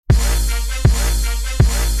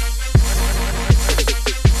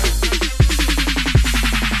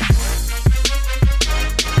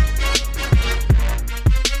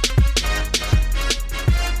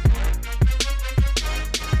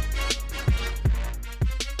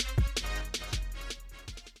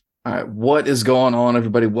All right, what is going on,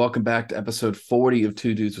 everybody? Welcome back to episode 40 of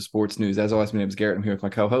Two Dudes with Sports News. As always, my name is Garrett. I'm here with my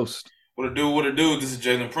co-host. What it do? What it do? This is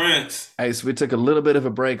Jalen Prince. Hey, so we took a little bit of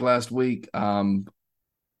a break last week,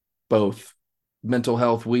 both mental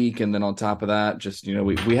health week, and then on top of that, just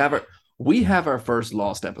we have our first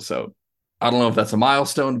lost episode. I don't know if that's a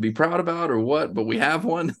milestone to be proud about or what, but we have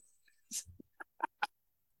one.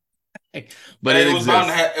 But Hey, it exists.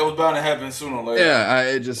 it was bound to happen sooner or later. Yeah,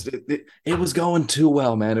 it was going too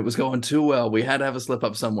well, man. It was going too well. We had to have a slip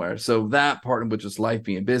up somewhere. So that partnered with just life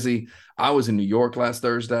being busy. I was in New York last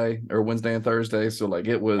Thursday or Wednesday and Thursday. So like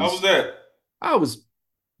it How was was that? I was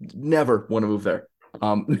never want to move there.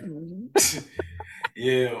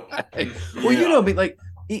 Yeah, well, you yeah. know, I mean, like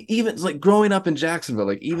even like growing up in Jacksonville,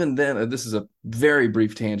 like even then, this is a very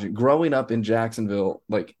brief tangent. Growing up in Jacksonville,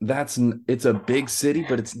 like it's a big city,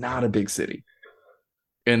 but it's not a big city.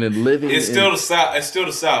 And then living It's still in the South. It's still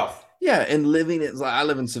the South. Yeah, and living is like I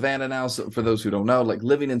live in Savannah now. So for those who don't know, like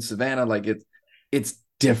living in Savannah, like it's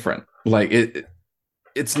different. Like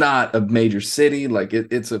it's not a major city. Like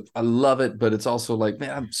it's a I love it, but it's also like,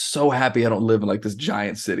 man, I'm so happy I don't live in like this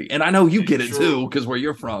giant city. And I know you get it too, True. because where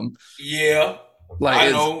you're from. Yeah, Like I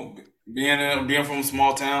it's know. Being from a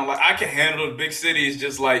small town, like I can handle the big city. It's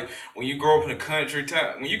just like when you grow up in a country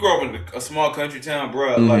town. When you grow up in a small country town,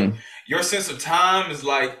 bro, like mhm. your sense of time is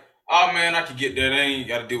like, oh man, I could get there. They ain't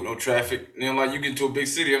got to deal with no traffic. And then like you get to a big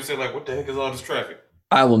city, I'm saying like, what the heck is all this traffic?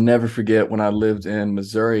 I will never forget when I lived in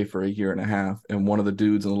Missouri for a year and a half, and one of the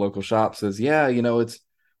dudes in the local shop says, "Yeah, it's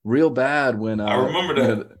real bad when I remember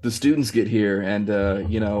that. the students get here, and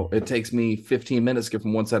it takes me 15 minutes to get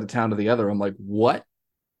from one side of town to the other." I'm like, "What?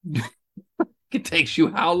 It takes you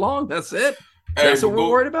how long? That's it? Hey, That's but what we're go.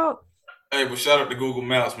 worried about?" Hey, but shout out to Google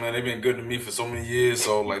Maps, man. They've been good to me for so many years.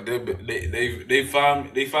 So like they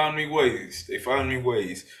found me ways. They found me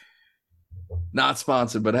ways. Not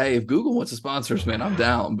sponsored, but hey, if Google wants to sponsor us, man, I'm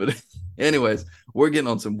down. But anyways, we're getting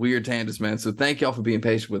on some weird tangents, man. So thank y'all for being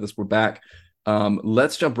patient with us. We're back.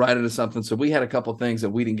 Let's jump right into something. So we had a couple of things that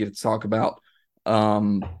we didn't get to talk about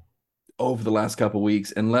um, over the last couple of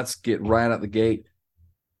weeks, and let's get right out the gate.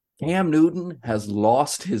 Cam Newton has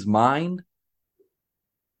lost his mind.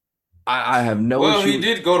 I have no Well, he issue.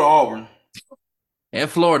 did go to Auburn. And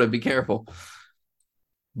Florida, be careful.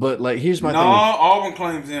 But like, here's my No, thing with Auburn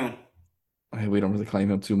claims him. we don't really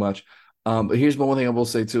claim him too much. But here's one thing I will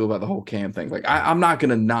say too about the whole Cam thing. Like, I'm not going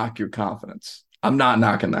to knock your confidence. I'm not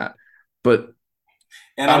knocking that. But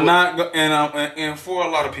And I I'm would. not and for a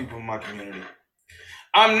lot of people in my community,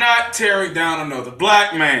 I'm not tearing down another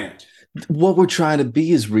black man. What we're trying to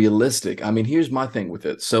be is realistic. I mean, here's my thing with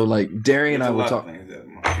it. So, like, There's a lot of things that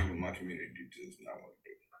my people in my community do just not want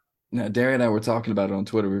to Derry and I were talking about it on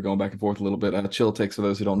Twitter. We were going back and forth a little bit. Chill takes for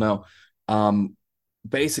those who don't know. Um,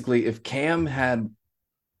 Basically, if Cam had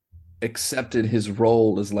accepted his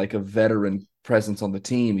role as like a veteran presence on the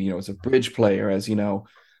team, as a bridge player, as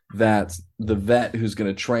that's the vet who's going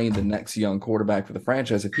to train the next young quarterback for the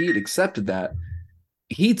franchise. If he had accepted that,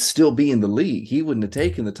 he'd still be in the league. He wouldn't have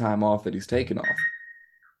taken the time off that he's taken off.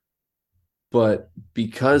 But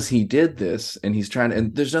because he did this and he's trying to,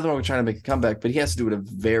 and there's nothing wrong with trying to make a comeback, but he has to do it a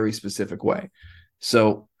very specific way.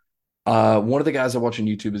 So, one of the guys I watch on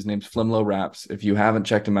YouTube, his name's Flimlo Raps. If you haven't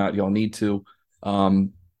checked him out, y'all need to.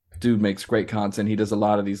 Um, Dude makes great content. He does a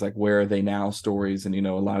lot of these like where are they now stories and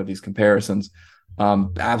a lot of these comparisons. do. I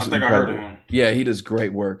Absolutely think I heard of incredible. him. Yeah, he does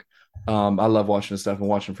great work. I love watching his stuff and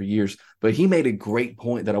watching him for years. But he made a great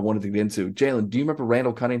point that I wanted to get into. Jalen, do you remember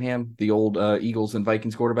Randall Cunningham, the old Eagles and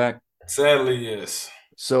Vikings quarterback? Sadly, yes.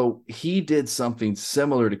 So he did something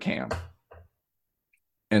similar to Cam.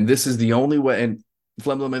 And this is the only way, and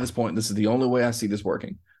Flemlo made this point, this is the only way I see this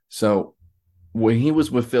working. So when he was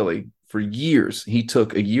with Philly for years, he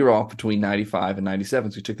took a year off between 95 and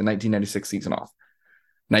 97. So he took the 1996 season off.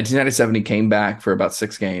 1997, he came back for about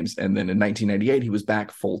 6 games. And then in 1998, he was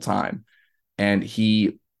back full time. And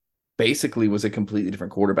he basically was a completely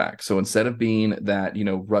different quarterback. So instead of being that,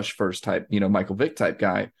 rush first type, Michael Vick type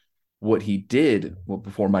guy, what he did, well,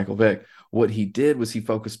 before Michael Vick, what he did was he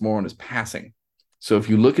focused more on his passing. So if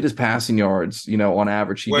you look at his passing yards, on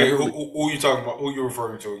average, he Wait, never who, really, who you talking about? Who you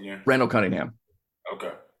referring to again? Randall Cunningham.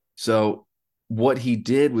 Okay. So what he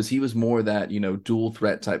did was he was more that, dual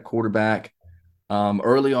threat type quarterback.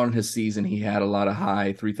 Early on in his season, he had a lot of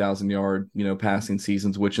high 3,000 yard, passing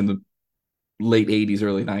seasons, which in the late 80s,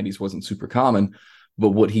 early 90s wasn't super common. But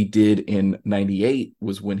what he did in 98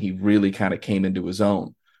 was when he really kind of came into his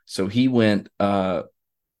own. So he went,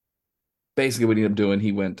 basically what he ended up doing, he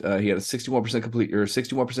had a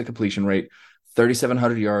 61% completion rate,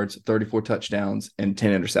 3,700 yards, 34 touchdowns, and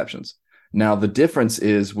 10 interceptions. Now, the difference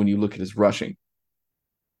is when you look at his rushing.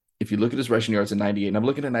 if you look at his rushing yards in 98, and I'm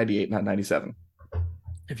looking at 98, not 97.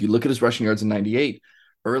 If you look at his rushing yards in 98,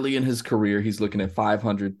 early in his career, he's looking at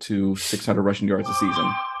 500 to 600 rushing yards a season.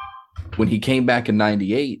 When he came back in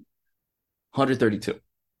 98, 132.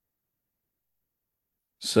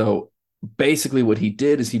 So basically, what he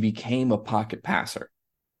did is he became a pocket passer.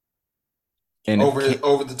 And over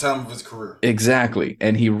the time of his career. exactly.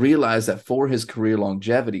 And he realized that for his career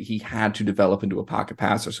longevity, he had to develop into a pocket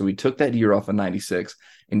passer. So he took that year off in 96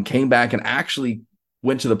 and came back and actually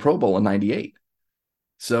went to the Pro Bowl in 98.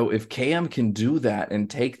 So if Cam can do that and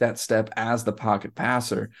take that step as the pocket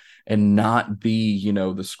passer and not be,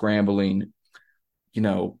 the scrambling,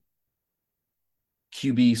 QB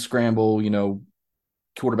scramble,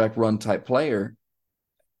 quarterback run type player,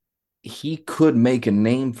 he could make a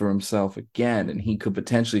name for himself again, and he could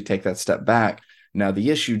potentially take that step back. Now, the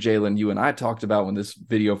issue, Jalen, you and I talked about when this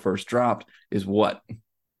video first dropped is what?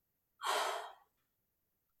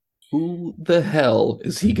 Who the hell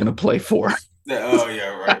is he going to play for? Oh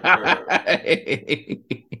yeah, right.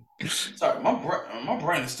 Sorry, my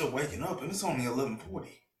brain is still waking up, and it's only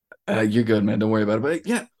 11:40. You're good, man. Don't worry about it. But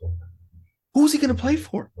yeah, who's he going to play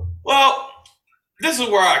for? Well, this is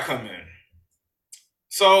where I come in.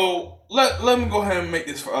 So let me go ahead and make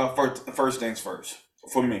this first things first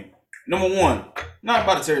for me. Number one, not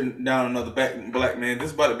about to tear down another black man. This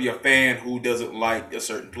is about to be a fan who doesn't like a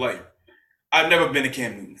certain player. I've never been a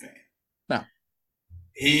Cam Newton fan. No.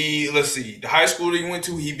 Let's see, the high school that he went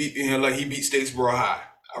to, he beat Statesboro High.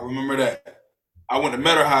 I remember that. I went to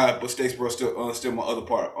Metter High, but Statesboro still my other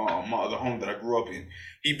part, my other home that I grew up in.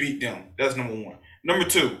 He beat them. That's number one. Number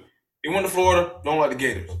two, he went to Florida. Don't like the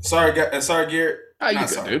Gators. Sorry, Garrett. You Not good,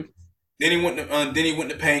 sorry. dude. Then he went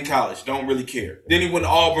to Payne College. Don't really care. Then he went to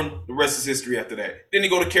Auburn. The rest is history after that. Then he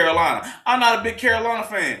go to Carolina. I'm not a big Carolina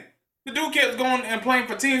fan. The dude kept going and playing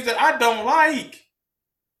for teams that I don't like.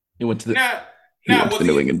 He went to the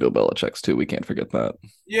New England Bill Belichick's too. We can't forget that.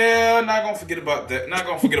 Yeah, not gonna forget about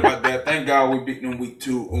that. Thank God we beat them week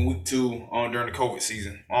two during the COVID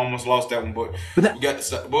season. Almost lost that one, but we got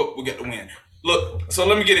the win. Look, so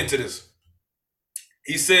let me get into this.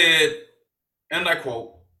 He said, and I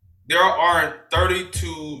quote, "There aren't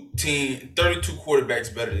 32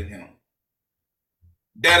 quarterbacks better than him."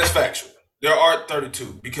 That is factual. There are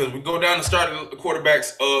 32 because we go down and start the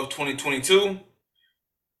quarterbacks of 2022.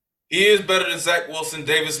 He is better than Zach Wilson,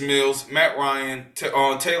 Davis Mills, Matt Ryan,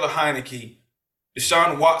 Taylor Heineke,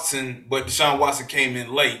 Deshaun Watson, but Deshaun Watson came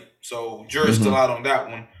in late, so jury's still out on that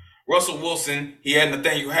one. Russell Wilson, he had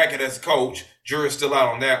Nathaniel Hackett as coach. Jury's still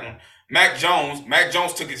out on that one. Mac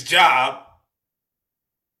Jones took his job,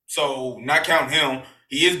 so not counting him.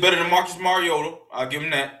 He is better than Marcus Mariota. I'll give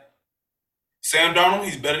him that. Sam Darnold,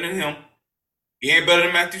 he's better than him. He ain't better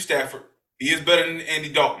than Matthew Stafford. He is better than Andy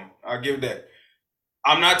Dalton. I'll give that.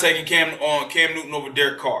 I'm not taking Cam Newton over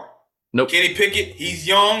Derek Carr. Nope. Kenny Pickett, he's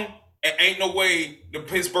young, and ain't no way the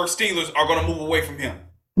Pittsburgh Steelers are going to move away from him.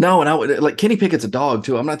 No, and I would like Kenny Pickett's a dog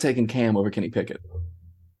too. I'm not taking Cam over Kenny Pickett.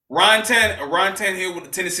 Ryan Tannehill with the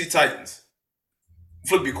Tennessee Titans.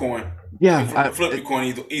 Flip your coin. Yeah, flip your coin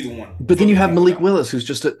either one. But then you have Malik Willis, who's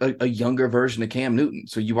just a younger version of Cam Newton.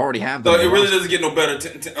 So you already have that. So it really doesn't get no better.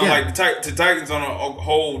 Like the Titans on a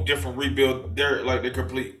whole different rebuild. They're like the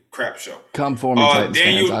complete crap show. Come for me, Titans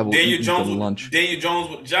fans. I will Daniel eat Jones for lunch. Daniel Jones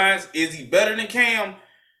with the Giants. Is he better than Cam?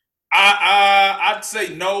 I'd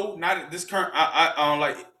say no. Not at this current.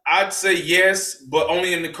 I'd say yes, but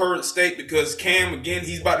only in the current state because Cam again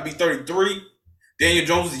he's about to be 33. Daniel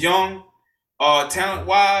Jones is young. Talent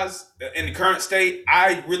wise, in the current state,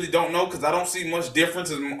 I really don't know because I don't see much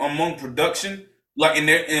difference among production, like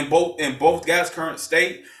in both guys' current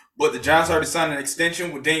state. But the Giants already signed an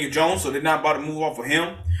extension with Daniel Jones, so they're not about to move off of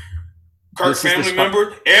him. Kirk family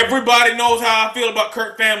member. Everybody knows how I feel about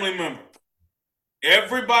Kirk family member.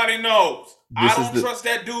 Everybody knows. I don't trust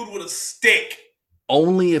that dude with a stick.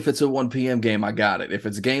 Only if it's a 1 p.m. game, I got it. If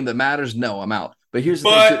it's a game that matters, no, I'm out. But here's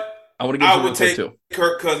the thing. I would take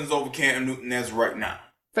Kirk Cousins over Cam Newton as right now.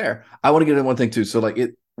 Fair. I want to get into one thing too. So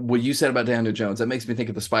what you said about Daniel Jones, that makes me think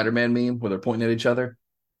of the Spider-Man meme where they're pointing at each other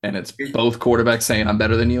and it's both quarterbacks saying I'm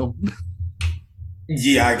better than you.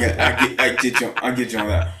 Yeah, I get you on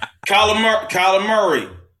that. Kyler Murray.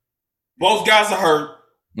 Both guys are hurt.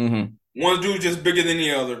 Mm-hmm. One dude just bigger than the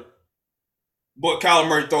other. But Kyler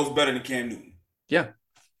Murray throws better than Cam Newton. Yeah.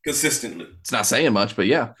 Consistently. It's not saying much, but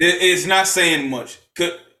yeah. It's not saying much.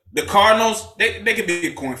 The Cardinals, they could be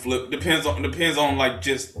a coin flip. Depends on like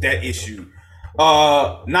just that issue.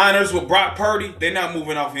 Niners with Brock Purdy, they're not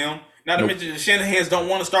moving off him. Not to mention the Shanahans don't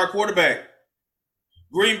want to start quarterback.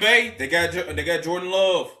 Green Bay, they got Jordan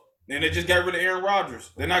Love. And they just got rid of Aaron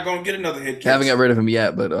Rodgers. They're not going to get another head Haven't case. got rid of him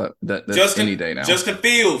yet, but that's any day now. Justin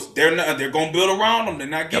Fields, they're going to build around him. They're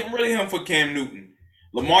not getting Yep. rid of him for Cam Newton.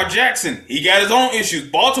 Lamar Jackson, he got his own issues.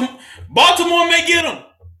 Baltimore may get him.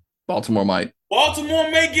 Baltimore might. Baltimore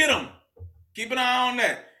may get him. Keep an eye on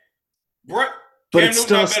that. But it's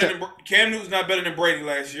still Cam Newton's not better than Brady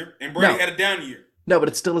last year, and Brady had a down year. No, but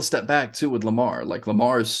it's still a step back too with Lamar. Like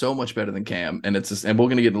Lamar is so much better than Cam, and and we're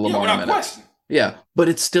gonna get to Lamar in a minute. Question. Yeah, but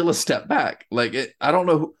it's still a step back. Like I don't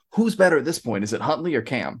know who's better at this point. Is it Huntley or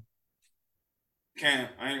Cam? Cam,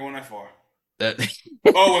 I ain't going that far. That.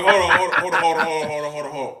 Oh wait, hold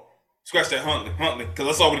on. Scratch that Huntley, because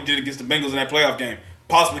that's all we did against the Bengals in that playoff game.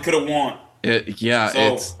 Possibly could have won. So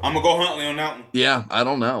I'm gonna go Huntley on that one. Yeah, I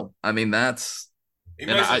don't know. I mean, he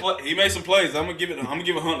made some plays. I'm gonna give it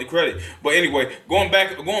Huntley credit. But anyway, going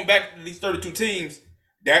back to these 32 teams,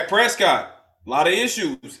 Dak Prescott, a lot of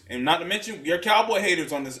issues, and not to mention your Cowboy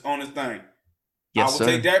haters on this thing. Yes, I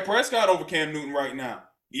will take Dak Prescott over Cam Newton right now.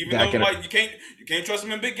 Even though you can't trust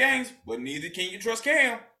him in big games, but neither can you trust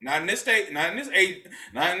Cam. Not in this stage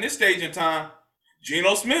in time.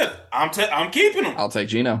 Geno Smith, I'm keeping him. I'll take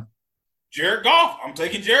Geno. Jared Goff, I'm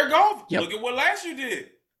taking Jared Goff. Yep. Look at what last year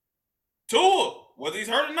did. Tua, whether he's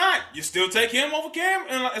hurt or not, you still take him over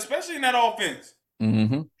Cam, especially in that offense.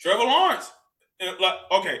 Mm-hmm. Trevor Lawrence,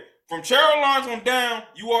 from Trevor Lawrence on down,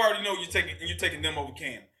 you already know you're taking them over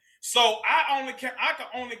Cam. So I can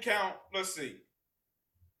only count. Let's see.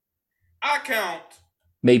 I count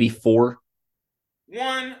maybe 4.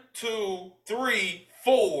 1, 2, 3,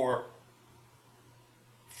 4,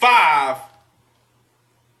 5,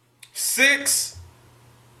 6,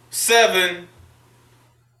 7,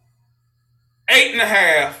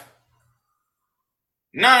 8.5,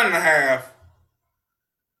 9.5,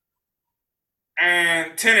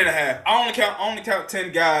 and 10.5. I only count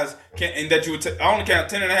 10 guys, I only count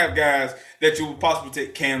 10.5 guys that you would possibly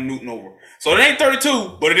take Cam Newton over. So it ain't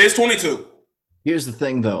 32, but it is 22. Here's the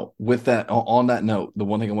thing, though. With that, on that note, the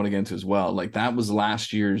one thing I want to get into as well, like that was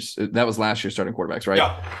last year's starting quarterbacks, right?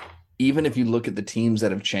 Yeah. Even if you look at the teams that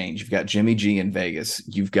have changed, you've got Jimmy G in Vegas.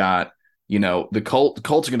 You've got, the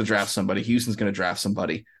Colts are going to draft somebody. Houston's going to draft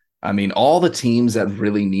somebody. I mean, all the teams that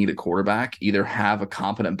really need a quarterback either have a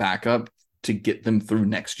competent backup to get them through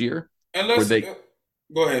next year, go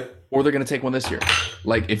ahead, or they're going to take one this year.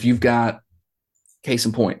 Like if you've got, case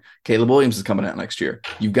in point, Caleb Williams is coming out next year.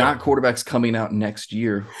 You've got quarterbacks coming out next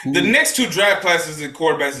year. The next 2 draft classes in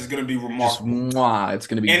quarterbacks is going to be remarkable. It's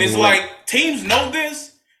going to be, and it's like teams know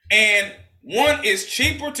this, and one is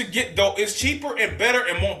cheaper to get though. It's cheaper and better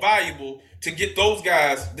and more valuable to get those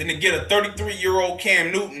guys than to get a 33-year-old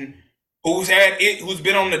Cam Newton who's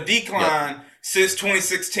been on the decline since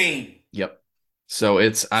 2016. Yep. So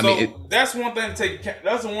that's one thing to take.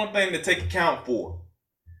 That's the one thing to take account for.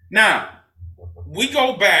 Now, we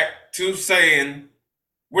go back to saying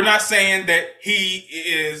we're not saying that he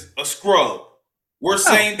is a scrub. We're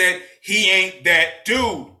saying that he ain't that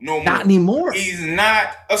dude no more. Not anymore. He's not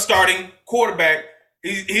a starting quarterback.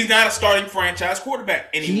 He's not a starting franchise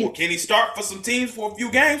quarterback anymore. Can he start for some teams for a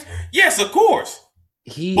few games? Yes, of course.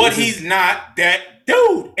 He's not that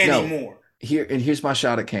dude anymore. Here's my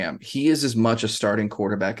shot at Cam. He is as much a starting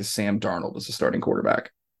quarterback as Sam Darnold is a starting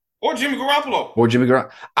quarterback. Or Jimmy Garoppolo.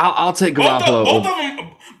 I'll take Garoppolo.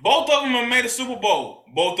 Both of them have made a Super Bowl.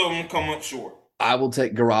 Both of them come up short. I will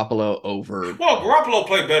take Garoppolo over. Well, Garoppolo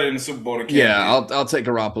played better in the Super Bowl than Cam. Yeah, I'll take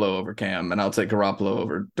Garoppolo over Cam, and I'll take Garoppolo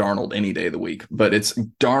over Darnold any day of the week. But it's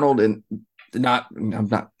Darnold and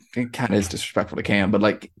it kind of is disrespectful to Cam, but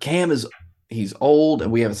like he's old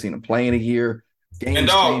and we haven't seen him play in a year.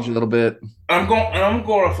 Game's changed a little bit. I'm going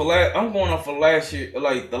off for last year,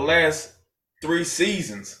 like the last 3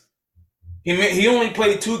 seasons. He only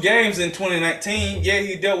played 2 games in 2019. Yeah,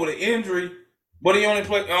 he dealt with an injury, but he only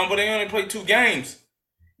played 2 games.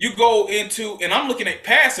 You go into, and I'm looking at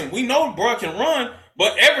passing. We know bro can run,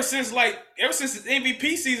 but ever since his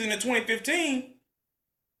MVP season in 2015,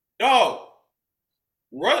 dog,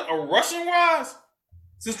 rushing wise,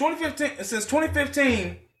 since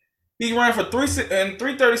 2015, he ran for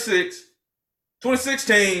 336.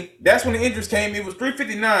 2016, that's when the injuries came. It was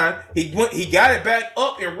 359. He got it back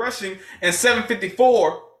up in rushing and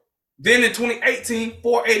 754. Then in 2018,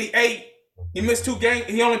 488. He missed 2 games.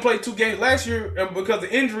 He only played 2 games last year because of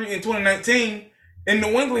injury in 2019. In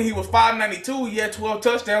New England, he was 592. He had 12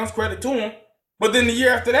 touchdowns. Credit to him. But then the year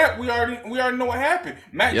after that, we already know what happened.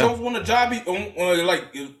 Mac Jones won a job.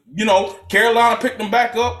 Carolina picked him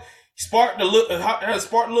back up. He sparked a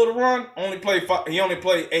little run. He only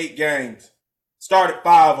played 8 games. Started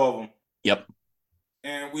 5 of them. Yep.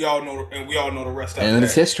 And we all know the rest. And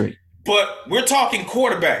it's history. But we're talking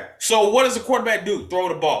quarterback. So what does a quarterback do? Throw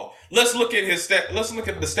the ball. Let's look at his stat. Let's look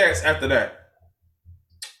at the stats after that.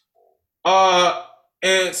 Uh,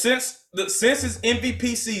 and since his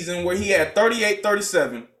MVP season where he had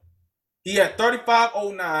 38-37, he had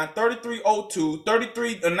 35-09, 33-02,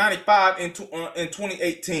 33-95 in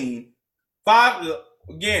 2018. Five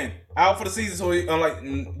again out for the season, so he like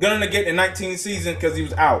gonna get the 19 season because he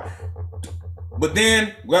was out. But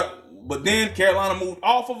then Carolina moved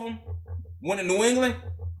off of him, went to New England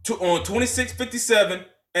on 26-57,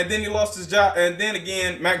 and then he lost his job. And then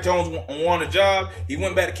again, Mac Jones won a job. He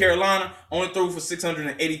went back to Carolina, only threw for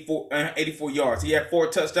 684 yards. He had 4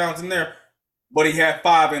 touchdowns in there, but he had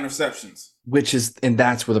 5 interceptions. And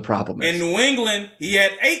that's where the problem is. In New England, he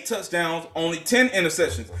had 8 touchdowns, only 10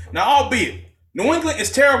 interceptions. Now, albeit, New England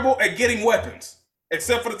is terrible at getting weapons,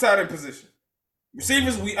 except for the tight end position.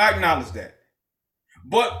 Receivers, I acknowledge that.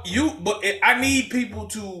 But I need people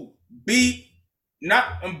to be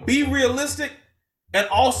realistic and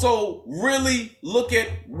also really look at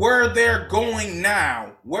where they're going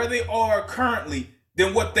now, where they are currently,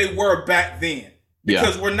 than what they were back then.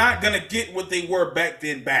 Because we're not going to get what they were back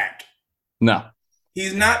then back. No.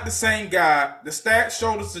 He's not the same guy. The stats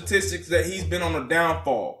show the statistics that he's been on a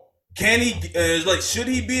downfall. Can he, should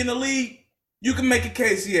he be in the league? You can make a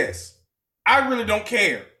case, yes. I really don't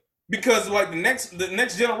care. Because the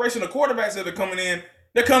next generation of quarterbacks that are coming in,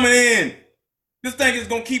 they're coming in. This thing is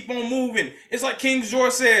going to keep on moving. It's like King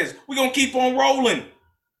George says, we're going to keep on rolling.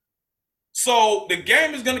 So the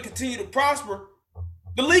game is going to continue to prosper.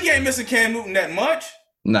 The league ain't missing Cam Newton that much.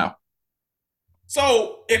 No.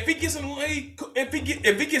 So if he gets in the league,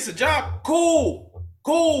 if he gets a job, cool,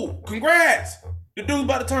 congrats. The dude's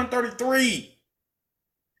about to turn 33.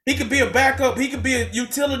 He could be a backup. He could be a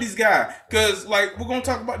utilities guy. Because we're gonna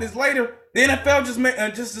talk about this later. The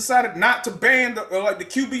NFL just decided not to ban the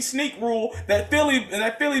QB sneak rule that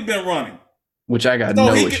Philly been running, which I got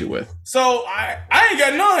no issue with. So I ain't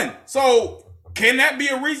got none. So can that be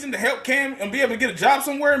a reason to help Cam and be able to get a job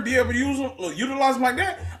somewhere and be able to utilize him like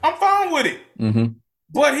that? I'm fine with it. Mm-hmm.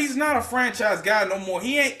 But he's not a franchise guy no more.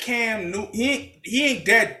 He ain't Cam Newton. He ain't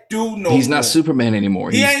that dude no more. He's not Superman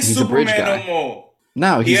anymore. He's Superman a bridge guy no more.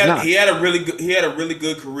 No, he's not. He had a really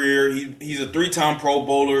good career. He's a 3-time Pro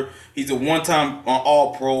Bowler. He's a 1-time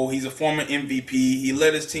All Pro. He's a former MVP. He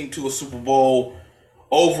led his team to a Super Bowl.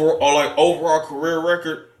 Overall career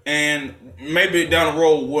record, and maybe down the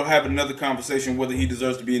road we'll have another conversation whether he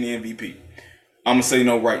deserves to be in the MVP. I'm gonna say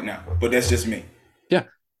no right now, but that's just me. Yeah,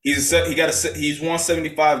 he's won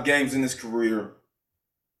 75 games in his career.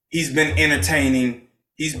 He's been entertaining.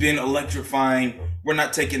 He's been electrifying. We're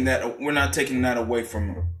not taking that away from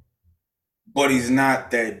him. But he's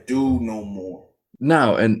not that dude no more.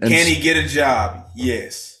 No, and can he get a job?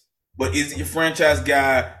 Yes. But is he a franchise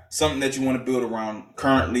guy, something that you want to build around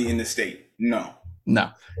currently in the state? No.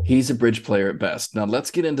 No. He's a bridge player at best. Now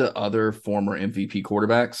let's get into other former MVP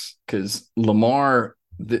quarterbacks, because Lamar,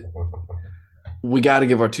 we got to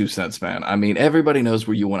give our 2 cents, man. I mean, everybody knows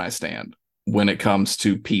where you and I stand when it comes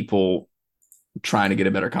to people trying to get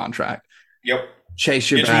a better contract. Yep.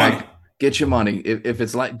 Chase your bag, get your money. If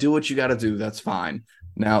it's do what you got to do, that's fine.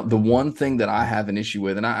 Now, the one thing that I have an issue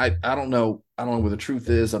with, and I don't know where the truth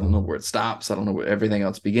is. I don't know where it stops. I don't know where everything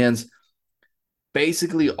else begins.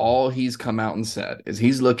 Basically, all he's come out and said is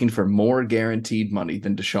he's looking for more guaranteed money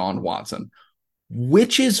than Deshaun Watson,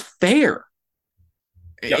 which is fair.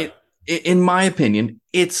 Yep. In my opinion,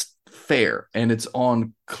 it's fair, and it's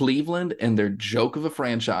on Cleveland and their joke of a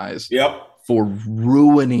franchise. Yep. For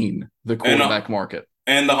ruining the quarterback market.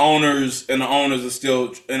 And the owners are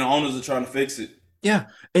trying to fix it. Yeah.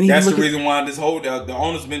 And that's the reason why the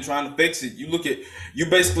owners have been trying to fix it. You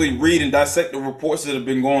basically read and dissect the reports that have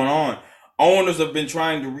been going on. Owners have been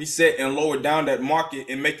trying to reset and lower down that market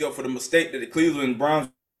and make up for the mistake that the Cleveland Browns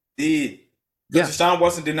did. Yeah. Deshaun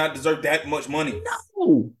Watson did not deserve that much money.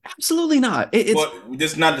 No, absolutely not. But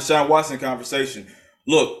this is not the Deshaun Watson conversation.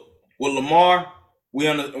 Look, with Lamar, we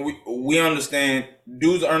understand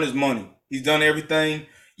dude's earned his money. He's done everything.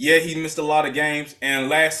 Yeah, he missed a lot of games. And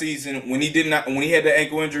last season, when he had the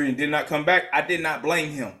ankle injury and did not come back, I did not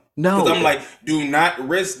blame him. No. Because I'm like, do not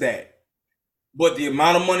risk that. But the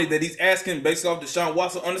amount of money that he's asking based off Deshaun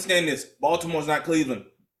Watson, understand this. Baltimore's not Cleveland.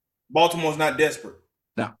 Baltimore's not desperate.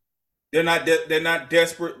 No. They're not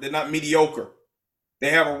desperate. They're not mediocre.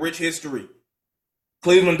 They have a rich history.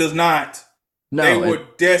 Cleveland does not. No. They were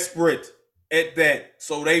desperate at that.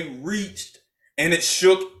 So they reached, and it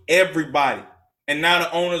shook everybody. And now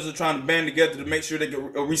the owners are trying to band together to make sure they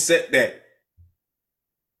can reset that.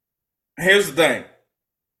 Here's the thing.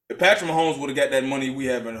 If Patrick Mahomes would have got that money, we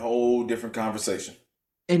have a whole different conversation.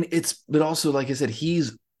 And but also, like I said,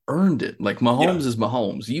 he's earned it. Like Yeah, Mahomes is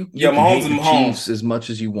Mahomes. You yeah. can Mahomes hate and the Mahomes. Chiefs as much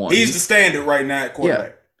as you want. He's the standard right now at Yeah,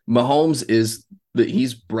 quarterback. Mahomes is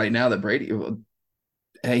he's right now that Brady.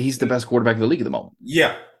 Hey, he's the best quarterback in the league at the moment.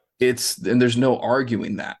 Yeah, And there's no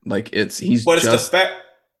arguing that. Like he's but it's the just fact.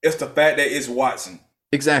 It's the fact that it's Watson.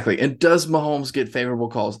 exactly. And does Mahomes get favorable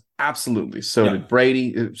calls? Absolutely. So Yeah. did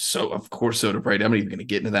Brady. So of course, so did Brady. I'm not even going to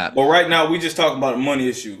get into that. But right now, we just talking about a money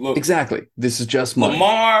issue. Look, Exactly. This is just money.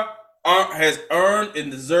 Lamar has earned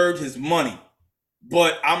and deserved his money.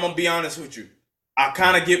 But I'm gonna be honest with you. I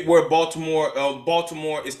kind of get where Baltimore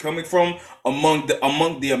is coming from among the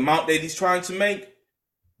amount that he's trying to make.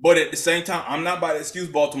 But at the same time, I'm not about to excuse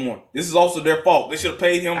Baltimore. This is also their fault. They should have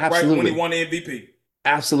paid him right when he Absolutely. won the MVP.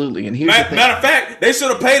 Absolutely. And here's the thing. Matter of fact, they should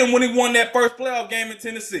have paid him when he won that first playoff game in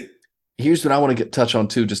Tennessee. Here's what I want to touch on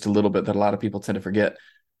too, just a little bit that a lot of people tend to forget.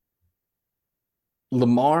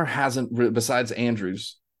 Lamar hasn't, besides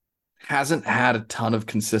Andrews, hasn't had a ton of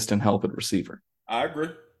consistent help at receiver. I agree.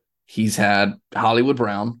 He's had Hollywood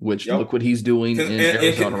Brown, which look Yep. what he's doing in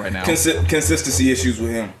Arizona right now. Consistency issues with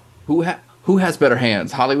him. Who has better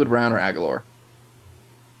hands, Hollywood Brown or Aguilar?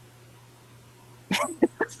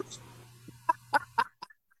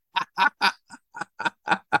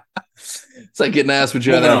 It's like getting asked, would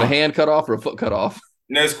you rather Moving have a on. hand cut off or a foot cut off?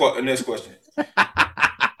 Next question.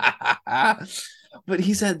 But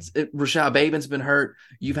he's had Rashad Bateman's been hurt.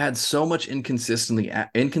 You've had so much inconsistency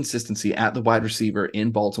at the wide receiver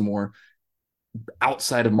in Baltimore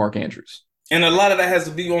outside of Mark Andrews. And a lot of that has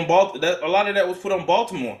to be on Baltimore. A lot of that was put on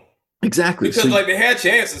Baltimore Exactly. because like they had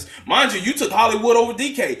chances. Mind you, you took Hollywood over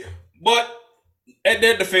DK, but at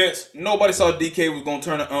their defense, nobody saw DK was going to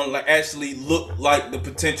turn it on, like actually look like the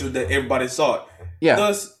potential that everybody saw it. Yeah.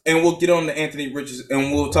 Thus, and we'll get on to Anthony Richardson,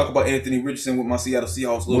 and we'll talk about Anthony Richardson with my Seattle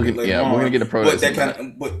Seahawks a little bit later on. We're gonna get a pro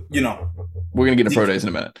days. But you know, we're gonna get a pro days in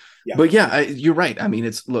a minute. Yeah. But yeah, you're right. I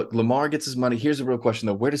mean, look, Lamar gets his money. Here's the real question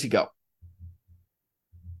though: where does he go?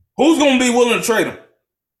 Who's going to be willing to trade him?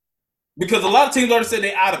 Because a lot of teams already said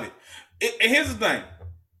they're out of it. And here's the thing.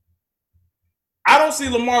 I don't see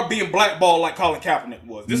Lamar being blackballed like Colin Kaepernick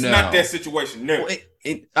was. This is not that situation. No.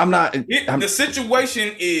 Well, I'm not. The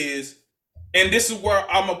situation is, and this is where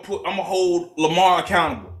I'm gonna hold Lamar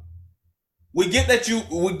accountable. We get that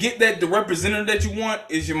the representative that you want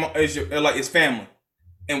is your like his family.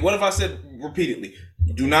 And what if I said repeatedly,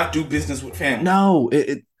 you do not do business with family? No,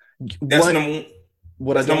 that's number one.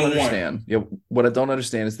 What I don't understand, what I don't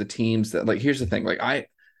understand is the teams that like. Here's the thing: like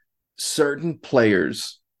certain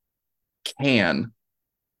players can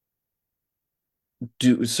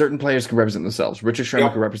represent themselves. Richard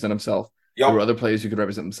Sherman could represent himself. There are other players who could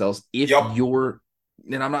represent themselves. If you're,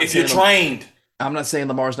 and I'm not if you're trained. I'm not saying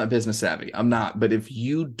Lamar's not business savvy. I'm not. But if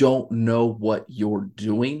you don't know what you're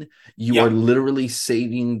doing, you are literally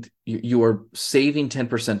saving. You are saving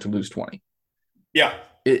 10% to lose 20. Yeah.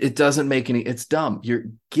 It doesn't make any. It's dumb.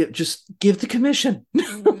 Just give the commission.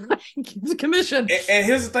 Give the commission. And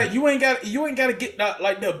here's the thing: you ain't got to get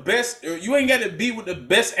like the best. You ain't got to be with the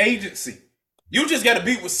best agency. You just got to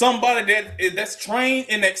be with somebody that's trained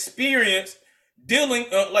and experienced dealing,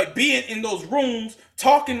 like being in those rooms,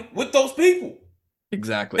 talking with those people.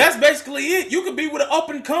 Exactly. That's basically it. You could be with an up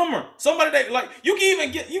and comer, somebody that like you can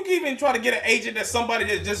even try to get an agent that's somebody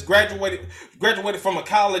that just graduated from a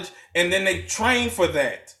college and then they train for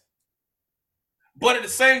that. But at the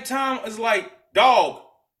same time, it's like, dog,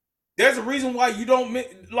 there's a reason why you don't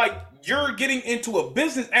like you're getting into a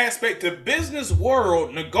business aspect. The business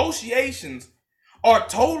world negotiations are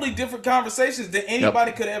totally different conversations than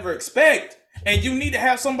anybody could ever expect. And you need to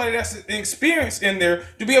have somebody that's experienced in there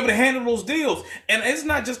to be able to handle those deals. And it's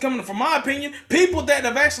not just coming from my opinion. People that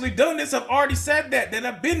have actually done this have already said that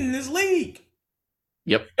have been in this league.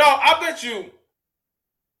 Yep. Dog, I bet you.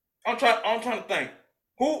 I'm trying to think.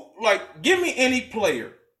 Who, like, give me any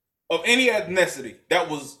player of any ethnicity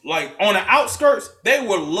that was like on the outskirts. They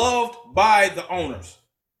were loved by the owners.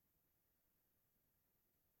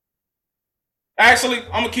 Actually,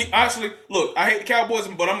 look, I hate the Cowboys,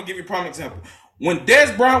 but I'm gonna give you a prime example. When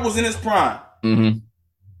Dez Bryant was in his prime,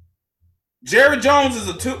 Jerry Jones is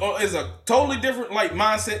a totally different like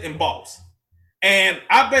mindset and boss. And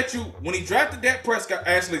I bet you when he drafted Dak Prescott,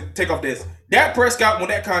 actually take off this, Dak Prescott won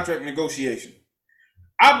that contract negotiation.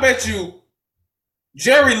 I bet you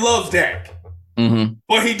Jerry loves Dak,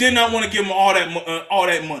 but he did not want to give him all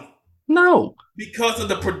that money. No, because of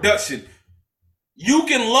the production. You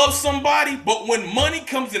can love somebody, but when money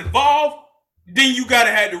comes involved, then you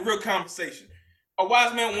gotta have the real conversation. A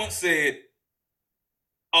wise man once said,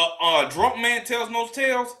 "A drunk man tells no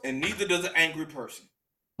tales, and neither does an angry person."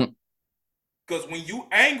 Because when you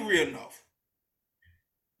angry enough,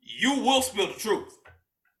 you will spill the truth.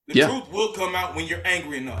 The Yeah. truth will come out when you're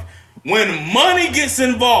angry enough. When money gets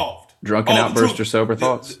involved, Drunken oh, the outburst or truth, sober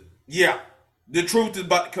thoughts. yeah, the truth is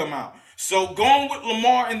about to come out. So going with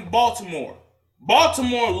Lamar in Baltimore.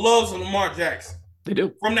 Baltimore loves Lamar Jackson They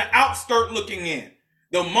do. from the outskirt looking in.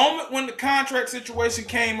 The moment when the contract situation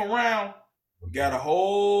came around, you're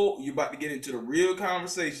about to get into the real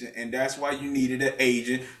conversation, and that's why you needed an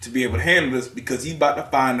agent to be able to handle this, because he's about to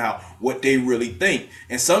find out what they really think.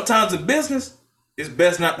 And sometimes in business, it's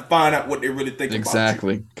best not to find out what they really think about you.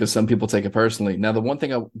 Exactly, because some people take it personally. Now, the one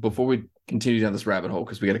thing before we continue down this rabbit hole,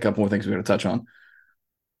 because we got a couple more things we got to touch on.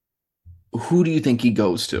 Who do you think he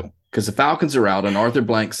goes to? Because the Falcons are out, and Arthur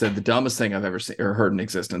Blank said the dumbest thing I've ever seen or heard in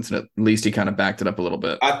existence, and at least he kind of backed it up a little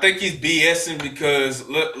bit. I think he's BSing because,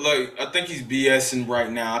 like, I think he's BSing right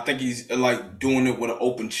now. I think he's like doing it with an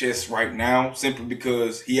open chest right now, simply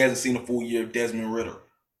because he hasn't seen a full year of Desmond Ritter.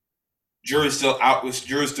 Jury's still out.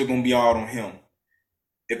 Jury's still gonna be out on him.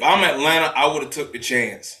 If I'm Atlanta, I would have took the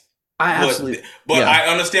chance. I But absolutely, but yeah, I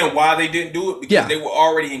understand why they didn't do it, because yeah, they were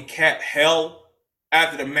already in cap hell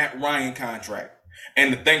after the Matt Ryan contract.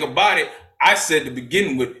 And the thing about it, I said to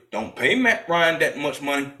begin with, don't pay Matt Ryan that much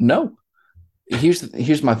money. no.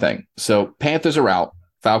 Here's my thing. So Panthers are out,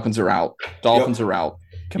 Falcons are out, Dolphins Yep, are out,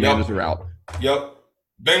 Commanders yep, are out. yep.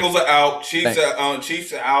 Bengals are out. Bang.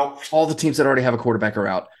 Chiefs are out. All the teams that already have a quarterback are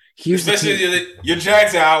out. Here's the Especially team. your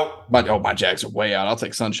Jags are out. My Jags are way out. I'll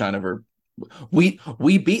take Sunshine over. We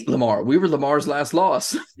beat Lamar. We were Lamar's last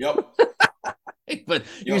loss. Yep, But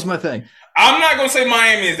here's yep. my thing. I'm not gonna say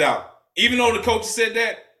Miami is out, even though the coach said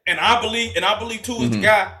that, and I believe Tua is the Mm-hmm.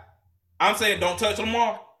 guy. I'm saying don't touch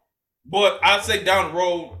Lamar, but I'd say down the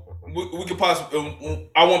road we could possibly.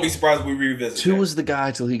 I won't be surprised if we revisit Two that. is the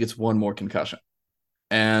guy till he gets one more concussion.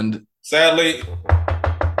 And Sadly,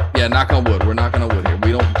 yeah, knock on wood. We're knocking on wood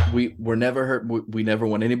here. We're never hurt. We never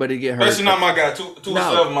want anybody to get hurt. especially not my guy. Two is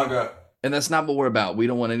No, my guy. and that's not what we're about. We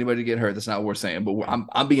don't want anybody to get hurt. That's not what we're saying. But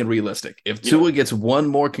I'm being realistic. If Yeah, Tua gets one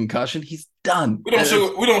more concussion, he's done. we don't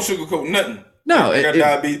sugarcoat nothing. No, Heck, I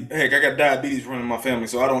got diabetes. Heck, I got diabetes running my family,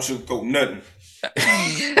 so I don't sugarcoat nothing.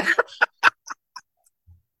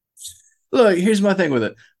 Look, here's my thing with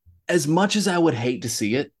it. As much as I would hate to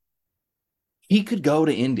see it, he could go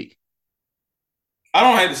to Indy. I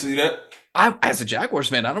don't hate to see that. As a Jaguars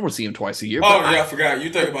fan, I don't want to see him twice a year. Oh But yeah, I forgot. You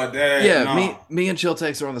think about that? yeah, Nah. me and Chill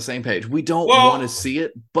Takes are on the same page. We don't want to Well, see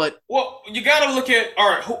it, but you got to look at, all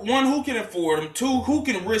right. One, who can afford them? Two, who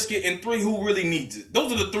can risk it? And three, who really needs it?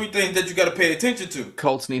 Those are the three things that you got to pay attention to.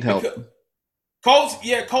 Colts need help. Because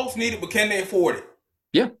Colts need it, but can they afford it?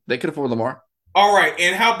 Yeah, they could afford Lamar. All right,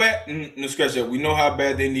 and how bad? No, scratch that. We know how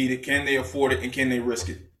bad they need it. Can they afford it? And can they risk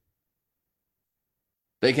it?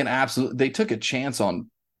 They can absolutely. They took a chance on,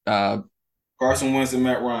 Carson Wentz and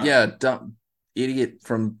Matt Ryan. yeah, dumb idiot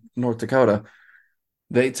from North Dakota.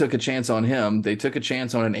 They took a chance on him. They took a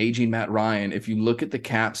chance on an aging Matt Ryan. If you look at the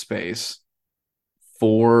cap space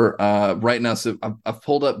for right now, so I've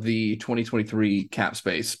pulled up the 2023 cap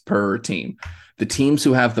space per team. The teams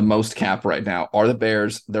who have the most cap right now are the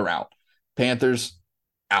Bears. They're out. Panthers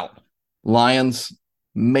out. Lions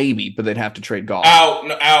maybe, but they'd have to trade Goff. Out,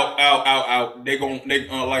 no, out. They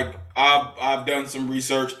like I've done some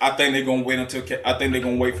research. I think they're gonna wait I think they're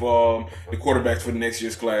gonna wait for the quarterbacks for the next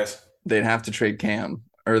year's class. They'd have to trade Cam,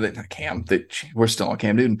 or they not Cam. We're still on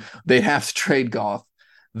Cam Newton. They'd have to trade Goff.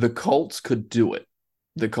 The Colts could do it.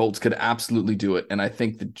 The Colts could absolutely do it, and I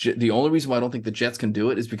think the only reason why I don't think the Jets can do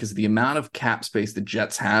it is because the amount of cap space the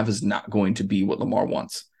Jets have is not going to be what Lamar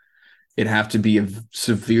wants. It'd have to be a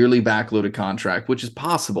severely backloaded contract, which is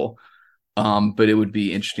possible, but it would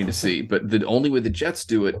be interesting to see. But the only way the Jets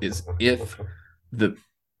do it is if the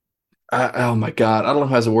oh my god, I don't know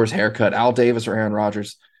who has a worse haircut, Al Davis or Aaron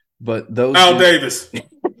Rodgers, but those Al Davis.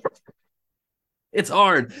 it's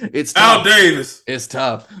hard. It's Al tough. Davis. It's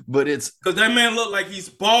tough, but it's Because that man look like he's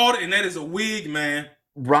bald, and that is a wig, man.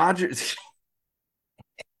 Rodgers.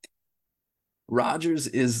 Rodgers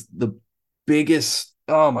is the biggest.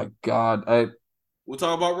 Oh my god! We'll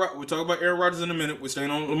talk about Aaron Rodgers in a minute. We're staying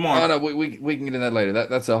on Oh Lamar. no, we can get into that later.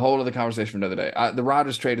 That's a whole other conversation for another day. The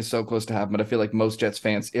Rodgers trade is so close to happen, but I feel like most Jets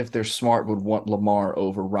fans, if they're smart, would want Lamar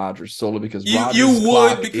over Rodgers solely because Rodgers'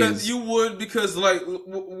 clock is. You would because like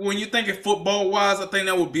when you're thinking football wise, I think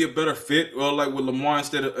that would be a better fit. Well, like with Lamar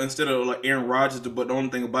instead of like Aaron Rodgers. But the only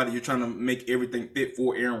thing about it, you're trying to make everything fit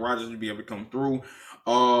for Aaron Rodgers to be able to come through.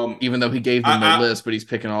 Even though he gave them the list, but he's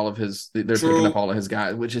picking all of his. They're picking up all of his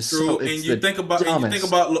guys, which is true. so. And It's you the think about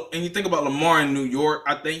dumbest. and you think about Lamar in New York.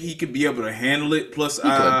 I think he could be able to handle it. Plus, He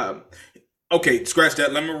could. okay, scratch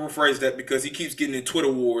that. Let me rephrase that because he keeps getting in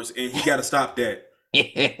Twitter wars, and he got to stop that.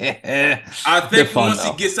 I They're think fun once he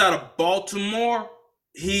though. gets out of Baltimore,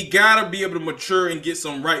 he gotta be able to mature and get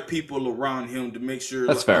some right people around him to make sure,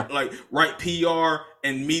 That's fair. like right PR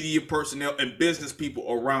and media personnel and business people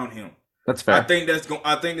around him. That's I fair. think that's going.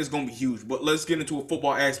 I think that's going to be huge. But let's get into a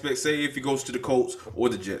football aspect. Say if he goes to the Colts or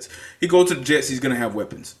the Jets, he goes to the Jets. He's going to have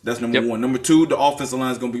weapons. That's number Yep. one. Number two, the offensive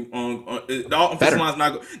line is going to be the offensive Better. line is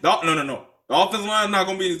not. No. The offensive line is not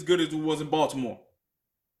going to be as good as it was in Baltimore,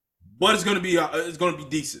 but it's going to be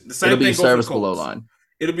decent. The It'll same be a thing goes for the serviceable O Colts. line.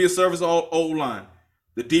 It'll be a service all old line.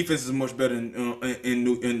 The defense is much better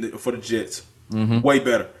for the Jets. Mm-hmm. Way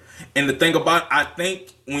better. And the thing about, I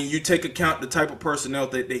think when you take account the type of personnel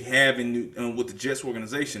that they have with the Jets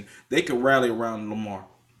organization, they could rally around Lamar.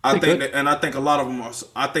 I They think could. that, and I think a lot of them are.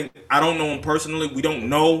 I don't know them personally. We don't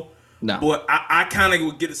know, No, but I kind of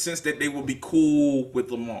would get a sense that they would be cool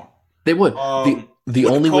with Lamar. they would. The With the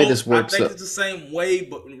only way Colts, this I works think though. it's the same way,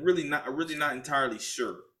 but really not entirely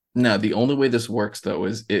sure. No, the only way this works though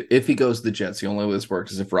is if he goes to the Jets. The only way this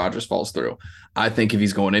works is if Rodgers falls through. I think if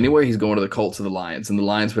he's going anywhere, he's going to the Colts or the Lions, and the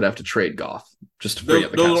Lions would have to trade Goff just to free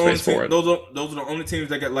up the Those cap are the only space for it. those are the only teams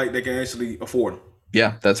that they can actually afford.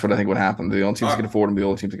 Yeah, that's what I think would happen. The only teams that Uh, can afford him, the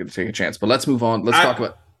only teams that can take a chance. But let's move on. Let's talk I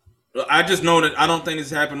about. I just know that I don't think this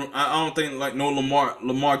happened. I don't think like no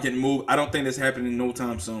Lamar getting moved. I don't think this happening no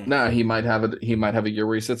time soon. Nah, he might have it. He might have a year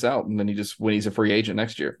where he sits out, and then he just when he's a free agent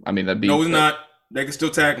next year. I mean, No, he's not. They can still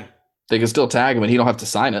tag him, they can still tag him, and he don't have to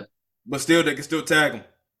sign it. but still they can still tag him.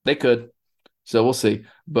 They could. So we'll see.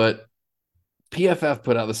 But PFF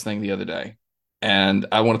put out this thing the other day, and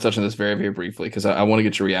I want to touch on this very, very briefly because I want to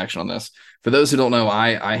get your reaction on this. For those who don't know,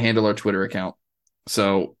 I handle our Twitter account.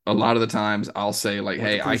 So a lot of the times I'll say like, Much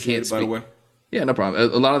 "Hey, I can't appreciated, by the speak." way. Yeah, no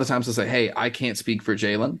problem. A lot of the times I'll say, "Hey, I can't speak for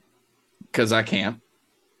Jalen because I can't."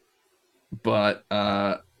 But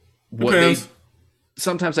what they Depends.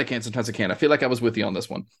 sometimes I can, sometimes I can't. I feel like I was with you on this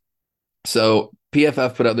one. So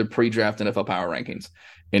PFF put out their pre-draft NFL power rankings.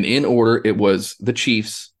 And in order, it was the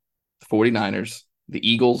Chiefs, the 49ers, the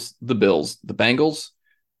Eagles, the Bills, the Bengals.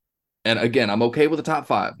 And again, I'm okay with the top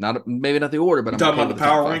five. Not maybe not the order, but You I'm talking okay about with the the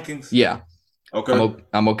top power five. rankings? Yeah. Okay.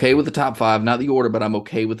 I'm okay with the top five, not the order, but I'm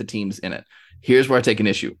okay with the teams in it. Here's where I take an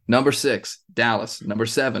issue. Number 6, Dallas. Number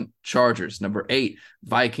 7, Chargers. Number 8,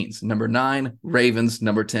 Vikings. Number 9, Ravens.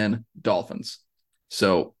 Number 10, Dolphins.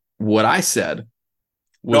 So what I said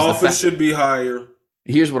was the Dolphins fact. should be higher.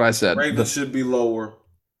 Here's what I said. Ravens should be lower.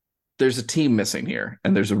 There's a team missing here,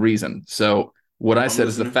 and there's a reason. So what I I'm said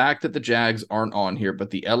is the listening. fact that the Jags aren't on here,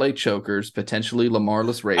 but the LA Chokers, potentially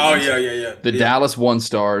Lamarless Oh Ravens, yeah. the Dallas One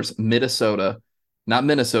Stars, Minnesota,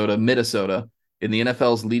 in the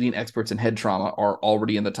NFL's leading experts in head trauma are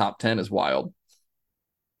already in the top 10 is wild.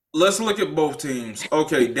 Let's look at both teams.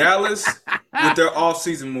 Okay, Dallas with their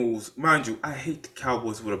offseason moves. Mind you, I hate the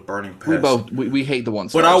Cowboys with a burning passion. We hate the One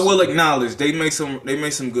But I Stars. will acknowledge they made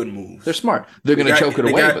some good moves. They're smart. They're going to choke it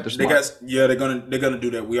away, but they're smart. they're gonna do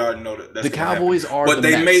that. We already know that. That's The gonna Cowboys happen. are But the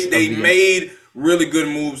they Mets made really good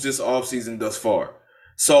moves this offseason thus far.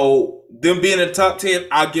 So them being in the top 10,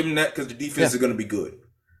 I'll give them that because the defense is gonna be good.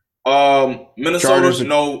 Minnesota,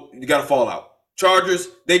 no, you gotta fall out. Chargers,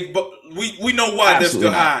 we know why they're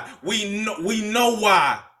still high. We know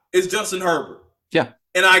why. It's Justin Herbert. Yeah.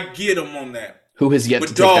 And I get him on that. Who has yet to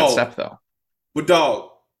take that step, though? But dog,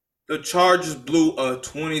 the Chargers blew a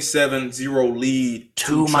 27-0 lead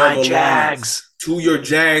to my Jags. To your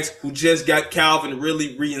Jags, who just got Calvin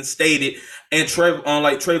really reinstated, and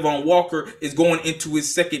Trayvon Walker is going into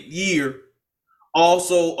his second year,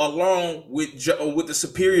 also along with the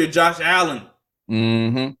superior Josh Allen.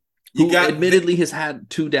 Mm-hmm. Who admittedly has had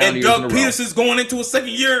 2 down years in a row. And Doug Peterson's going into a second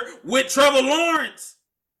year with Trevor Lawrence.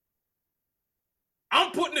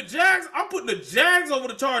 I'm putting the Jags over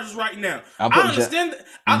the Chargers right now. I understand.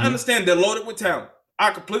 I understand they're loaded with talent.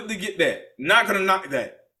 I completely get that. Not gonna knock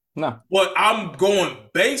that. No. But I'm going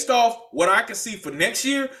based off what I can see for next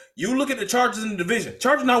year. You look at the Chargers in the division.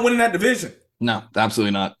 Chargers not winning that division. No,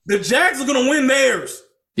 absolutely not. The Jags are gonna win theirs.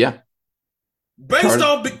 Yeah. Based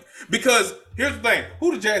off because here's the thing: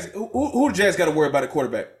 who the Jags got to worry about at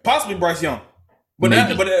quarterback? Possibly Bryce Young, but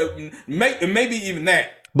maybe even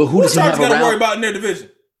that. But who does he have got to worry about in their division?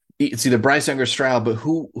 It's either Bryce Young or Stroud. But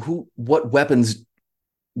what weapons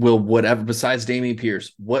will whatever besides Dameon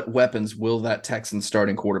Pierce? What weapons will that Texans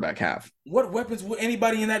starting quarterback have? What weapons will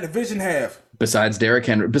anybody in that division have besides Derrick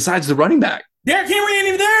Henry? Besides the running back, Derrick Henry ain't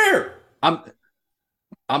even there.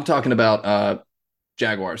 I'm talking about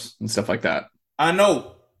Jaguars and stuff like that. I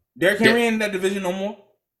know Derrick Henry ain't in that division no more.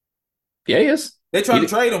 Yeah, he is. They trying to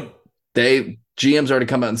trade him. GM's already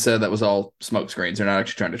come out and said that was all smoke screens. They're not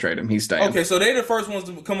actually trying to trade him. He's staying. Okay, so they're the first ones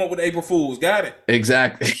to come up with April Fools. Got it.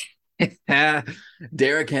 Exactly.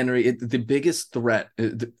 Derrick Henry, the biggest threat.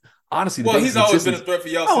 Honestly, the Well, biggest he's always been a consistency. threat for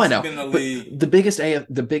y'all Oh, I since he's know, been in the but league.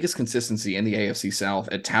 the biggest consistency in the AFC South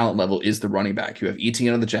at talent level is the running back. You have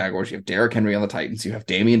ETN on the Jaguars, you have Derrick Henry on the Titans, you have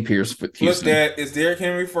Damian Pierce with Look, Houston. Dad, it's Derrick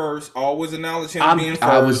Henry first. Always acknowledge him being I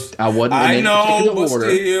first. wasn't in I any know, particular but order,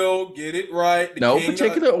 still, get it right. The no king.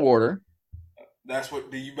 particular order. That's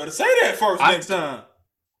what. You better say that first I next time.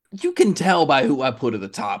 You can tell by who I put at the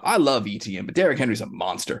top. I love ETN, but Derrick Henry's a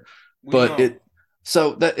monster. We But know. it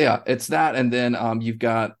so that yeah, it's that, and then you've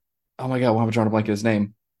got oh my god, why am I trying to blank his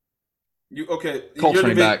name? You okay? Colts You're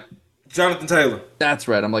running the back. Jonathan Taylor. That's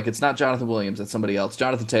right. I'm like, it's not Jonathan Williams, that's somebody else.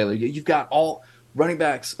 Jonathan Taylor. You've got all running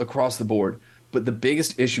backs across the board. But the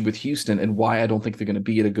biggest issue with Houston and why I don't think they're going to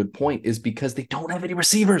be at a good point is because they don't have any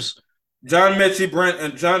receivers. John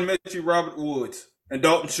Mechie, Robert Woods, and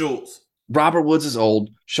Dalton Schultz. Robert Woods is old.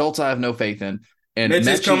 Schultz, I have no faith in. And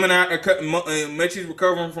Mechie's Mechie, coming out and Mechie's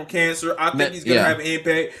recovering from cancer. I think he's gonna yeah, have an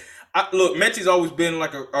impact. Look, Mechie's always been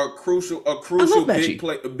like a I love crucial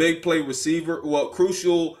Mechie. big play receiver. Well,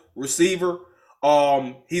 crucial receiver.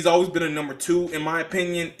 He's always been a number two in my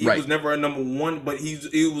opinion. He Right, was never a number one, but he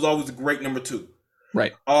was always a great number two.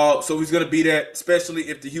 right. So he's gonna be that, especially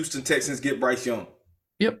if the Houston Texans get Bryce Young.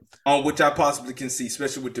 Yep. Which I possibly can see,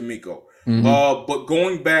 especially with D'Amico. Mm-hmm. But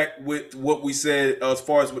going back with what we said as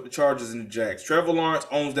far as with the Chargers and the Jags, Trevor Lawrence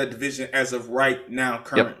owns that division as of right now, Yep.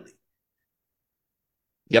 currently.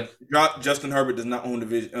 Yep. Justin Herbert does not own the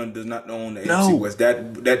division, does not own the AFC No. West.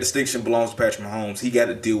 That distinction belongs to Patrick Mahomes. He got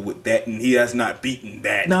to deal with that, and he has not beaten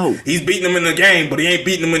that. No. He's beaten him in the game, but he ain't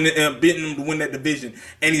beating him beating him to win that division,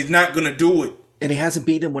 and he's not gonna do it. And he hasn't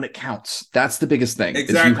beaten him when it counts. That's the biggest thing. Is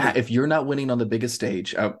Exactly. if you're not winning on the biggest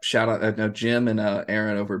stage, shout out Jim and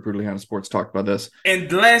Aaron over at Brutally Honest Sports talked about this.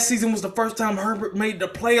 And last season was the first time Herbert made the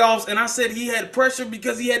playoffs, and I said he had pressure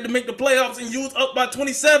because he had to make the playoffs, and you was up by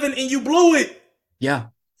 27, and you blew it. Yeah,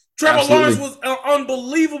 Trevor absolutely. Lawrence was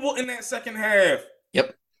unbelievable in that second half.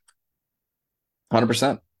 Yep,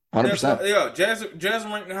 100%, 100%. Yeah, Jazz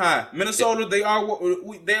ranked high. Minnesota, they are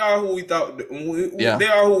who we thought. Yeah, They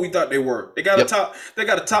are who we thought they were. They got yep. They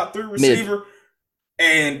got a top three Mid, receiver,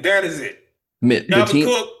 and that is it. mid. The Dalvin team,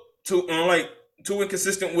 Cook too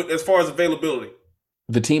inconsistent with as far as availability.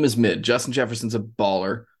 the team is mid. Justin Jefferson's a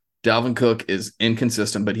baller. Dalvin Cook is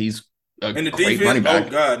inconsistent, but he's a And the great defense, running oh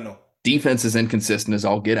back. God, no. Defense is inconsistent as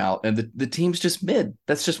all get out, and the team's just mid.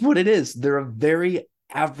 That's just what it is. They're a very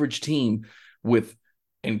average team with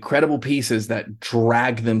incredible pieces that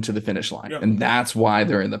drag them to the finish line, Yeah. and that's why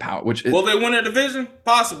they're in the power. Will they win their division?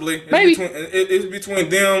 Possibly. Maybe. It's between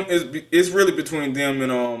them. It's really between them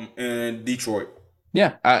and Detroit.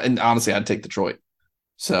 Yeah, and honestly, I'd take Detroit.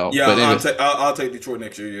 So, Yeah, but anyway, I'll take Detroit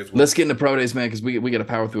next year as well. let's get into pro days, man, because we got to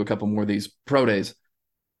power through a couple more of these pro days.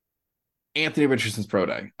 Anthony Richardson's pro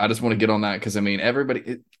day. I just want to get on that because I mean,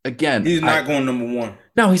 everybody again. He's not going number one.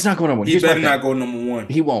 No, he's not going number one. He better not go number one.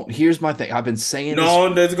 He won't. Here's my thing. I've been saying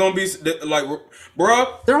no. There's gonna be like,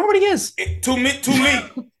 bro. There already is. To me.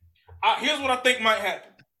 Here's what I think might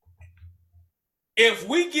happen. If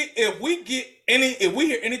we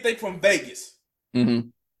hear anything from Vegas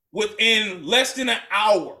within less than an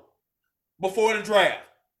hour before the draft,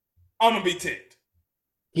 I'm gonna be ticked.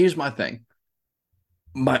 Here's my thing.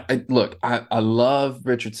 I love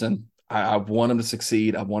Richardson. I want him to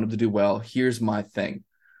succeed. I want him to do well. Here's my thing.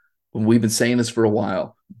 We've been saying this for a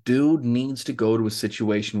while. Dude needs to go to a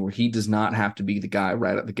situation where he does not have to be the guy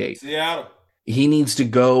right at the gate. Seattle. He needs to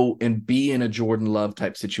go and be in a Jordan Love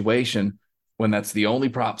type situation when that's the only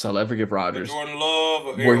props I'll ever give Rodgers. Jordan Love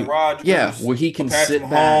or Aaron Rodgers. Yeah, where he can sit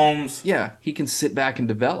back. Yeah, he can sit back and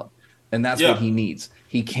develop. And that's what he needs.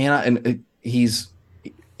 He cannot, and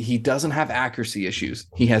he doesn't have accuracy issues.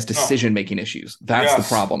 He has decision-making issues. That's the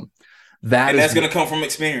problem. That's going to come from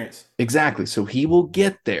experience. Exactly. So he will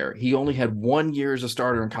get there. He only had 1 year as a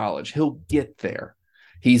starter in college. He'll get there.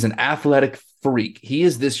 He's an athletic freak. He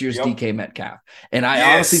is this year's DK Metcalf. And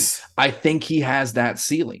honestly, I think he has that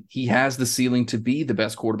ceiling. He has the ceiling to be the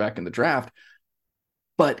best quarterback in the draft,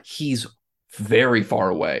 but he's very far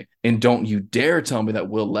away. And don't you dare tell me that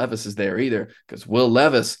Will Levis is there either, because Will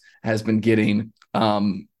Levis has been getting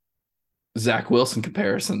Zach Wilson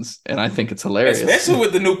comparisons, and I think it's hilarious. Especially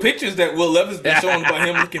with the new pictures that Will Levis been showing about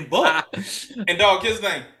him looking buff. And dog, here's the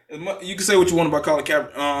thing. You can say what you want about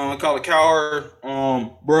Colin Cowherd,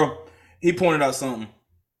 bro. He pointed out something.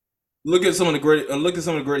 Look at some of the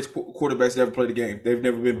greatest quarterbacks that ever played the game. They've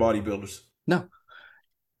never been bodybuilders. No,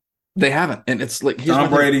 they haven't. And it's like Tom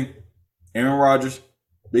Brady, Aaron Rodgers,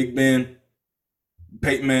 Big Ben,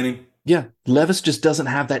 Peyton Manning. Yeah, Levis just doesn't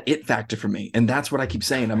have that it factor for me, and that's what I keep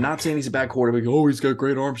saying. I'm not saying he's a bad quarterback. Oh, he's got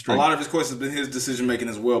great arm A strength. lot of his questions have been his decision making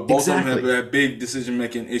as well. Both of them have Exactly. had big decision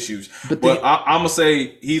making issues. But But the I'm gonna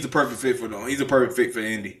say he's a perfect fit for them. He's a perfect fit for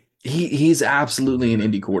Indy. he's absolutely an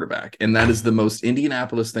Indy quarterback, and that is the most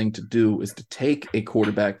Indianapolis thing to do is to take a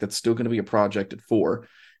quarterback that's still going to be a project at 4,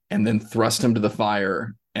 and then thrust him to the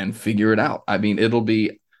fire and figure it out. I mean, it'll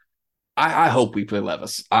be. I hope we play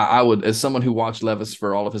Levis. I would, as someone who watched Levis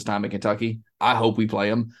for all of his time in Kentucky, I hope we play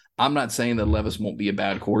him. I'm not saying that Levis won't be a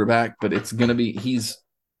bad quarterback, but it's going to be he's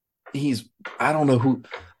I don't know who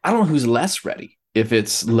I don't know who's less ready if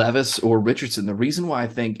it's Levis or Richardson. The reason why I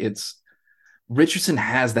think it's Richardson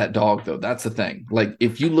has that dog, though. That's the thing. Like,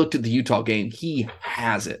 if you looked at the Utah game, he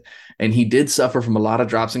has it. And he did suffer from a lot of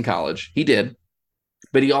drops in college. He did,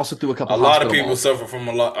 but he also threw a couple A lot of hospital people balls. suffer from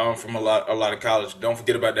a lot of college. Don't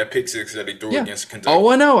forget about that pick six that he threw Yeah. against Oh, Kentucky.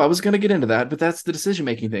 I know. I was going to get into that, but that's the decision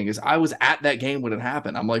making thing. Is I was at that game when it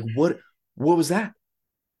happened. I'm like, what? What was that?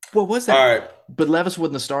 What was All that? right, But Levis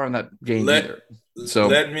wasn't the star in that game let either. So,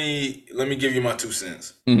 let me give you my 2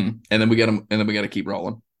 cents. and then we got him, and then we got to keep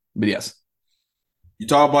rolling. But yes, You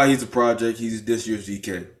talk about he's a project. He's this year's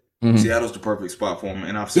DK. mm-hmm. Seattle's the perfect spot for him,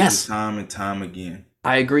 and I've said this Yes, time and time again.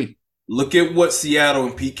 I agree. Look at what Seattle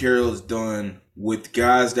and Pete Carroll has done with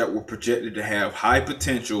guys that were projected to have high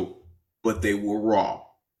potential, but they were raw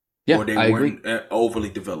Yeah, or they I agree. weren't overly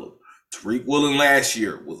developed. Tariq Woolen last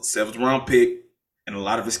year was a 7th round pick, and a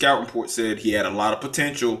lot of his scout reports said he had a lot of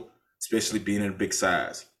potential, especially being in a big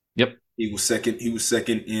size. Yep. He was second. He was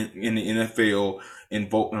second in the NFL in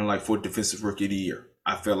voting like for defensive rookie of the year.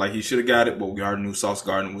 I felt like he should have got it, but we already knew Sauce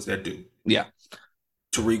Gardner was that dude. Yeah.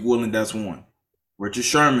 Tariq Woolen, that's one. Richard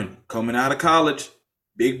Sherman, coming out of college,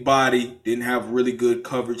 big body, didn't have really good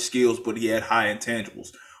coverage skills, but he had high intangibles.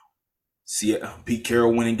 See, Pete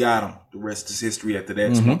Carroll went and got him. The rest is history after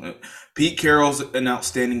that. Mm-hmm. Pete Carroll's an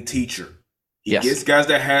outstanding teacher. He Yes. gets guys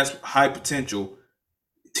that has high potential,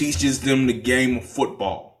 teaches them the game of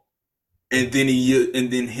football, and then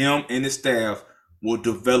him and his staff will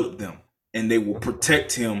develop them, and they will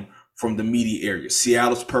protect him from the media area.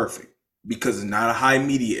 Seattle's perfect because it's not a high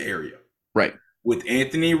media area. Right. With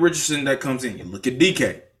Anthony Richardson that comes in, you look at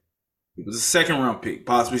DK. He was a 2nd round pick.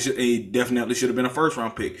 He definitely should have been a 1st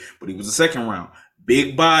round pick, but he was a 2nd round.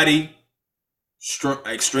 Big body,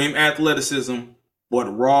 extreme athleticism, but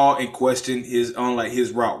raw and question his unlike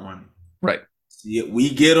his route running. Right. Yeah, we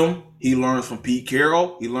get him. He learns from Pete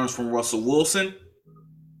Carroll. He learns from Russell Wilson.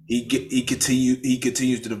 He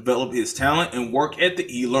continues to develop his talent and work ethic.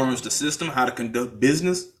 He learns the system, how to conduct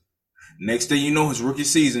business. Next thing you know, his rookie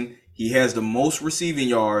season, he has the most receiving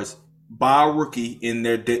yards by a rookie in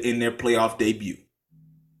their playoff debut.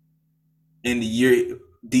 And the year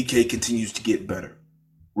DK continues to get better.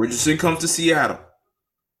 Richardson comes to Seattle.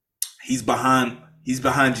 He's behind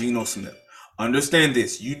Geno Smith. Understand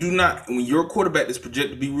this. You do not, when you're a quarterback that's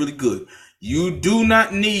projected to be really good, you do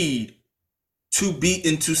not need to be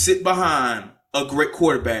and to sit behind a great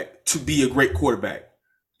quarterback to be a great quarterback.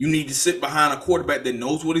 You need to sit behind a quarterback that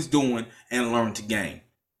knows what he's doing and learn to game.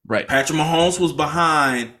 Right. Patrick Mahomes was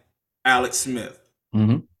behind Alex Smith.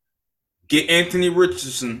 Mm-hmm. Get Anthony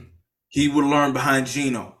Richardson, he would learn behind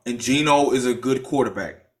Geno. And Geno is a good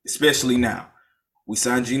quarterback, especially now. We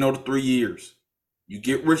signed Geno to 3 years. You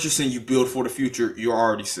get Richardson, you build for the future, you're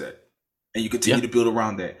already set. And you continue to build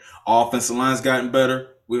around that. Offensive line's gotten better.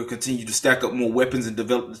 We'll continue to stack up more weapons and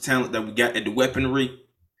develop the talent that we got at the weaponry.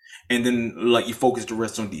 And then, like, you focus the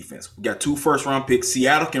rest on defense. We got 2 1st-round picks.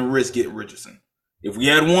 Seattle can risk getting Richardson. If we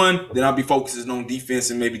had one, then I'll be focusing on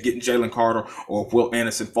defense and maybe getting Jalen Carter, or if Will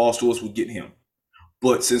Anderson falls to us, we get him.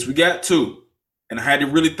 But since we got 2, and I had to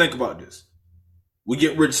really think about this, we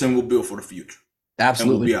get Richardson, we'll build for the future.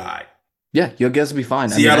 Absolutely. And we'll be all right. Yeah, your guess will be fine.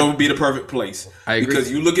 Seattle would be the perfect place. I agree. Because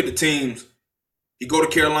you look at the teams, you go to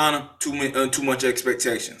Carolina, too much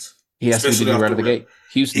expectations. He has to be right out of the gate.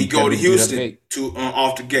 Houston. He go to Houston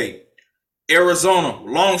off the gate. Arizona,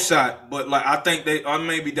 long shot, but like I think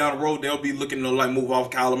maybe down the road they'll be looking to like move off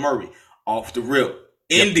Kyler Murray off the rip.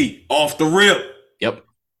 Indy off the rip. Yep.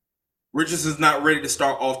 Richardson's not ready to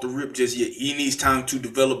start off the rip just yet. He needs time to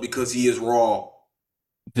develop because he is raw.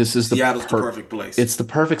 This is Seattle's the perfect place. It's the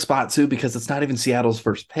perfect spot too because it's not even Seattle's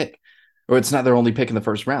first pick, or it's not their only pick in the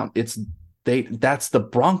first round. That's the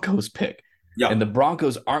Broncos pick, and the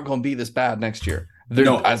Broncos aren't going to be this bad next year.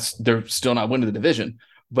 They're still not winning the division,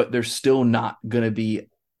 but they're still not going to be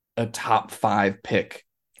a top 5 pick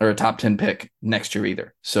or a top 10 pick next year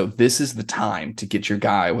either. So this is the time to get your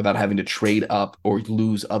guy without having to trade up or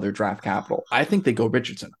lose other draft capital. I think they go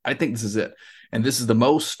Richardson. I think this is it, and this is the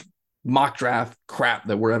most mock draft crap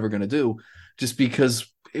that we're ever going to do, just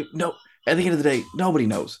because no. At the end of the day, nobody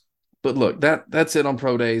knows. But look, that's it on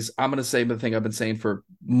pro days. I'm gonna say the thing I've been saying for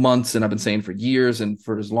months, and I've been saying for years, and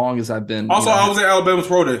for as long as I've been, Also, I was at Alabama's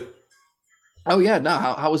pro day. oh yeah, no,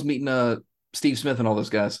 how was meeting Steve Smith and all those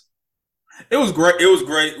guys? It was great. It was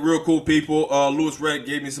great. Real cool people. Lewis Red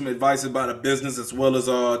gave me some advice about a business as well as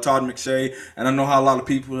Todd McShay. And I know how a lot of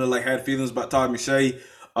people like had feelings about Todd McShay.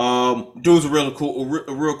 Dude's a real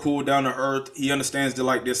cool, down to earth. He understands the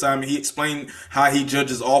assignment. He explained how he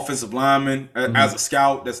judges offensive linemen as a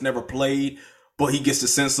scout that's never played, but he gets the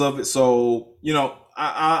sense of it. So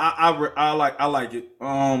I like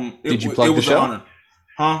it. Did you It plug the was an show? honor,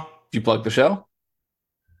 huh? Did you plug the show?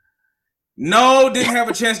 No, didn't have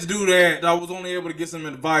a chance to do that. I was only able to get some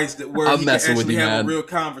advice that where I'm he could messing with actually you, have a man. real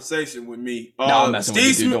conversation with me. No, I'm messing with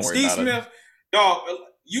you, dude. Don't worry Steve about it. Smith, dog.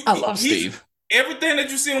 I love He's Steve. everything that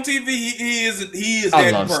you see on TV. He is I that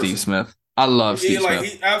in love Steve person. Smith. I love Steve Smith.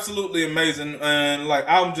 He absolutely amazing, and like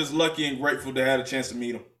I'm just lucky and grateful to have a chance to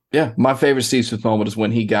meet him. Yeah, my favorite Steve Smith moment is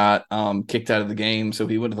when he got kicked out of the game. So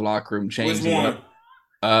he went to the locker room, Which changed, and went one?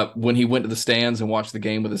 up. When he went to the stands and watched the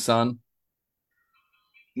game with his son.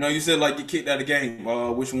 No, you said like you kicked out of the game.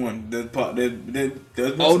 Which one? There's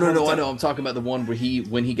Oh multiple no, ones to no, I know. talk. I'm talking about the one where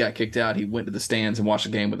when he got kicked out, he went to the stands and watched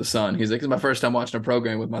the game with his son. He's like, "It's my first time watching a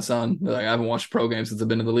program with my son. Like, I haven't watched a program since I've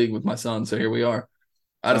been in the league with my son. So here we are."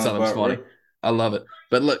 I just Sounds thought that was about funny. right. I love it.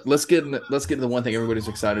 But look, let's get to the one thing everybody's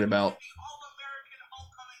excited about.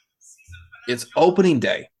 It's opening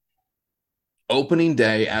day. Opening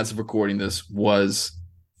day, as of recording this, was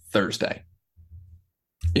Thursday.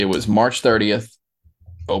 It was March 30th,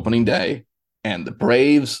 opening day, and the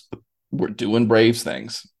Braves were doing Braves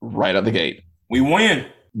things right out the gate. We win.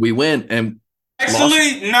 We win and lost.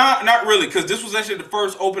 Actually, not really, because this was actually the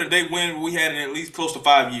first opening day win we had in at least close to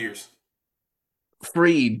 5 years.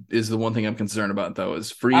 Freed is the one thing I'm concerned about, though,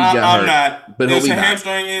 is Freed got I'm hurt, not. but he'll It's be a back.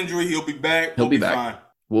 hamstring injury. He'll be back. He'll We'll be be back. fine.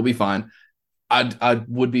 We'll be fine. I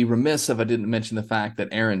would be remiss if I didn't mention the fact that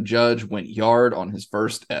Aaron Judge went yard on his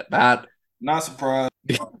first at bat, Not surprised.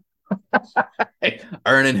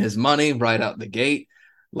 earning his money right out the gate,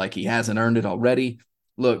 like he hasn't earned it already.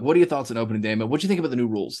 Look, what are your thoughts on opening day, man? What do you think about the new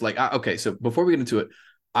rules? Like, okay, so before we get into it,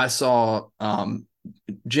 I saw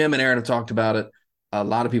Jim and Aaron have talked about it. A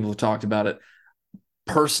lot of people have talked about it.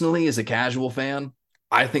 Personally, as a casual fan,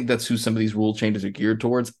 I think that's who some of these rule changes are geared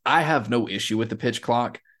towards. I have no issue with the pitch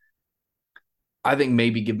clock. I think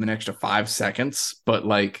maybe give them an extra 5 seconds, but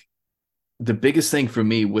like the biggest thing for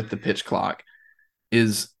me with the pitch clock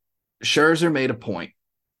is Scherzer made a point,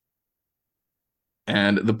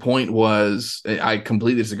 and the point was I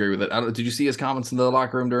completely disagree with it. Did you see his comments in the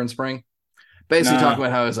locker room during spring? Basically talking Nah.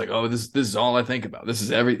 about how it's like, oh, this is all I think about. This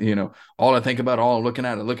is all I think about. All I'm looking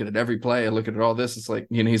at. I look at it every play. I look at it all this. It's like,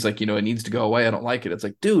 he's like, it needs to go away. I don't like it. It's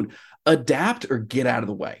like, dude, adapt or get out of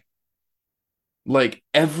the way. Like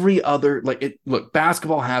every other, look,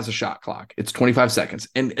 basketball has a shot clock. It's 25 seconds.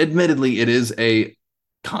 And admittedly, it is a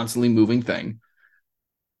constantly moving thing.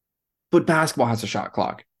 But basketball has a shot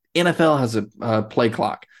clock. NFL has a play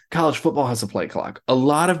clock. College football has a play clock. A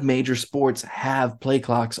lot of major sports have play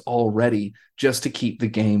clocks already just to keep the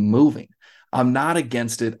game moving. I'm not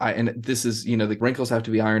against it. And this is, the wrinkles have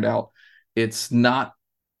to be ironed out. It's not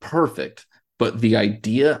perfect, but the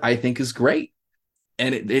idea I think is great.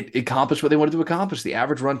 And it accomplished what they wanted to accomplish. The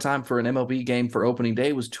average runtime for an MLB game for opening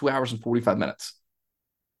day was 2 hours and 45 minutes.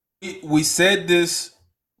 We said this.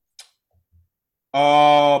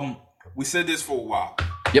 Um, we said this for a while.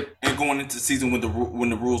 Yep. And going into the season when the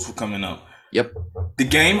rules were coming up. Yep.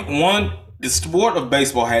 The sport of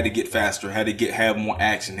baseball had to get faster, had to have more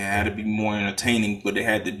action, it had to be more entertaining, but it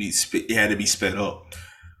had to be sped up.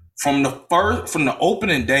 From the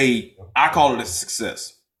opening day, I call it a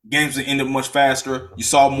success. Games that ended much faster. You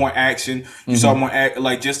saw more action. You saw more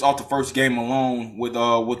like just off the first game alone with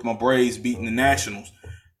my Braves beating the Nationals.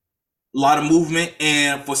 A lot of movement,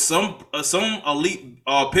 and for some elite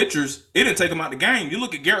pitchers, it didn't take them out the game. You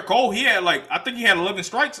look at Garrett Cole; he had I think he had 11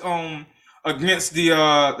 strikes against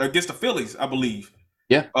the Phillies, I believe.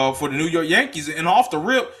 Yeah. For the New York Yankees, and off the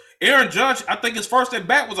rip, Aaron Judge, I think his first at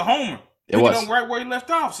bat was a homer. It was up right where he left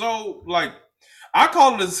off. So I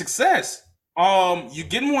call it a success. You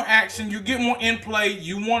get more action, you get more in play.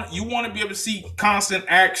 You want to be able to see constant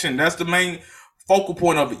action. That's the main focal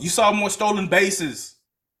point of it. You saw more stolen bases.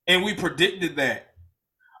 And we predicted that.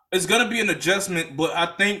 It's going to be an adjustment, but I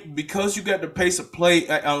think because you got the pace of play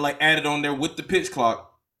added on there with the pitch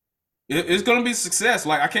clock, it's going to be a success.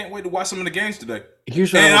 I can't wait to watch some of the games today.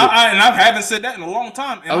 Here's what I haven't said that in a long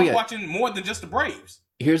time, and I'm watching more than just the Braves.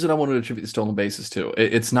 Here's what I want to attribute the stolen bases to.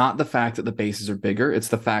 It's not the fact that the bases are bigger. It's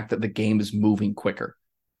the fact that the game is moving quicker.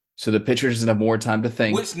 So the pitcher doesn't have more time to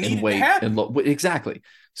think which and needed to wait and happen. look. Exactly.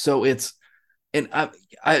 So it's and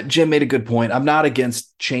Jim made a good point. I'm not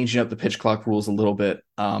against changing up the pitch clock rules a little bit.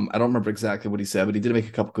 I don't remember exactly what he said, but he did make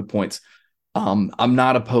a couple good points. I'm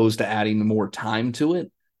not opposed to adding more time to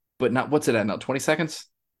it, but not what's it at now? 20 seconds?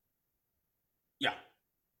 Yeah.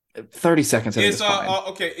 30 seconds, I think It's is fine.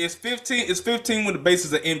 okay. It's 15. It's 15 when the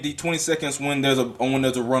bases are empty. 20 seconds when there's a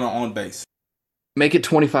runner on base. Make it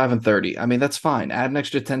 25 and 30. I mean, that's fine. Add an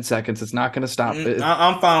extra 10 seconds. It's not going to stop.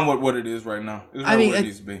 I'm fine with what it is right now. It's I right mean, where it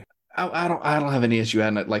needs to be. I don't have any issue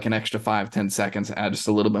adding it like an extra 5, 10 seconds, add just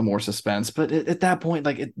a little bit more suspense. But at that point,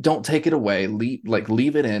 like, don't take it away.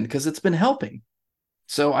 Leave it in because it's been helping.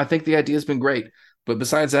 So I think the idea has been great. But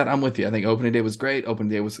besides that, I'm with you. I think opening day was great. Opening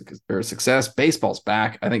day was a success. Baseball's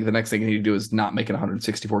back. I think the next thing you need to do is not make it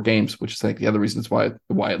 164 games, which is like the other reason it's why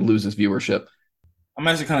it loses viewership. I'm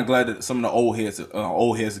actually kind of glad that some of the old heads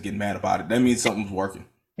are getting mad about it. That means something's working.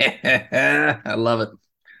 I love it.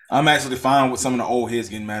 I'm actually fine with some of the old heads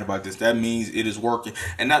getting mad about this. That means it is working.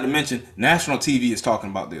 And not to mention, national TV is talking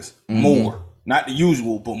about this Mm-hmm. more. Not the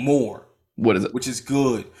usual, but more, What is it? which is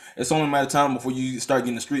good. It's only a matter of time before you start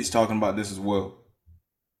getting the streets talking about this as well.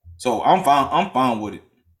 So I'm fine. I'm fine with it.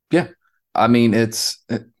 Yeah. I mean,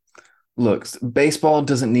 look, baseball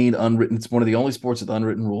doesn't need unwritten. It's one of the only sports with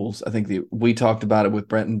unwritten rules. I think we talked about it with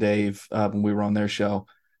Brent and Dave when we were on their show,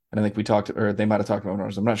 and I think we talked, or they might have talked about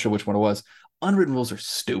ours. I'm not sure which one it was. Unwritten rules are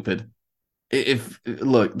stupid. If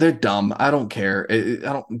look, they're dumb. I don't care. I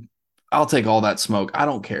don't. I'll take all that smoke. I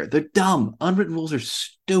don't care. They're dumb. Unwritten rules are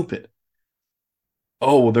stupid.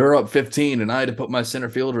 Oh, they're up 15, and I had to put my center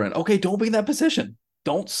fielder in. Okay, don't be in that position.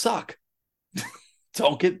 Don't suck.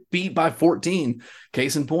 Don't get beat by 14.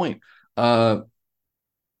 Case in point. Uh,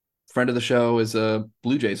 Friend of the show is a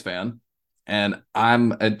Blue Jays fan. And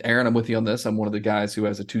Aaron, I'm with you on this. I'm one of the guys who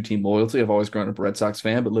has a two-team loyalty. I've always grown up a Red Sox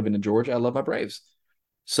fan, but living in Georgia, I love my Braves.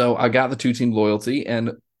 So I got the two-team loyalty,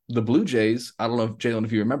 and the Blue Jays, I don't know if Jalen,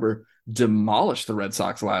 if you remember, demolished the Red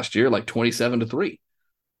Sox last year, like 27-3.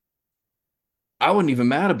 I wasn't even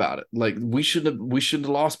mad about it. Like we should have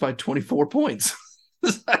lost by 24 points.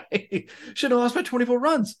 Should have lost by 24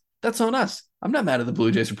 runs. That's on us. I'm not mad at the Blue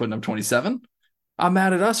Jays for putting up 27. I'm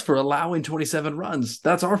mad at us for allowing 27 runs.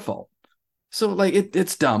 That's our fault. So like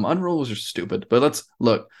it's dumb. Unrules are stupid. But let's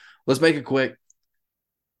look. Let's make it quick.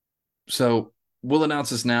 So we'll announce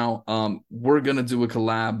this now. We're gonna do a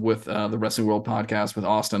collab with the Wrestling World podcast with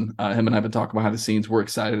Austin. Him and I have been talking behind the scenes. We're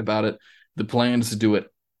excited about it. The plan is to do it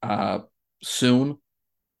soon,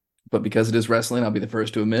 but because it is wrestling, I'll be the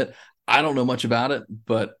first to admit I don't know much about it.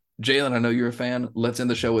 But Jalen, I know you're a fan. Let's end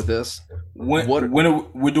the show with this. What When are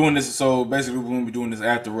we're doing this, so basically we're gonna be doing this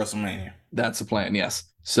after WrestleMania. That's the plan. Yes.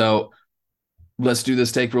 So let's do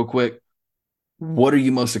this take real quick. What are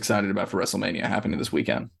you most excited about for WrestleMania happening this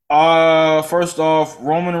weekend? First off,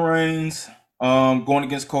 Roman Reigns, going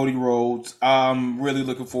against Cody Rhodes. I'm really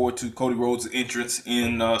looking forward to Cody Rhodes' entrance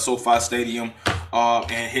in SoFi Stadium,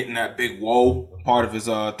 and hitting that big "Whoa" part of his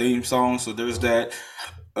theme song. So there's that.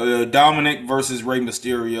 Dominic versus Rey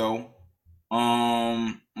Mysterio.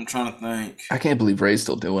 I'm trying to think. I can't believe Ray's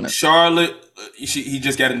still doing it. Charlotte, he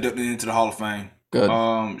just got inducted into the Hall of Fame.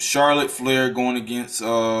 Good. Charlotte Flair going against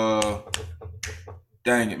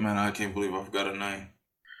dang it, man, I can't believe I forgot her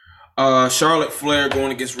name. Charlotte Flair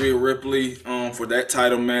going against Rhea Ripley for that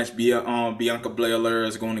title match. Bianca Belair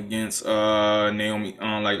is going against Naomi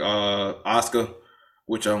Asuka,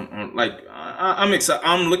 which I'm excited.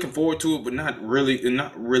 I'm looking forward to it, but not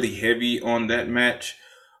really heavy on that match.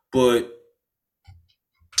 But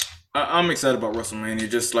I'm excited about WrestleMania.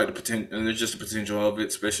 Just like the potential, there's just the potential of it,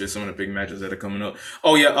 especially some of the big matches that are coming up.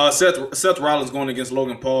 Oh yeah, Seth Rollins going against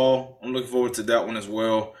Logan Paul. I'm looking forward to that one as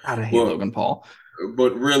well. God, I hate But Logan Paul.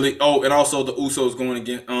 but really, oh, and also the Usos going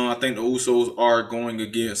against. I think the Usos are going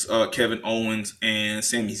against Kevin Owens and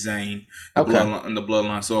Sami Zayn, Okay. The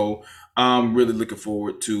Bloodline. So I'm really looking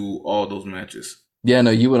forward to all those matches. Yeah,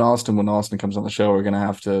 no, you and Austin, when Austin comes on the show, are gonna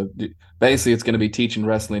have to basically it's gonna be teaching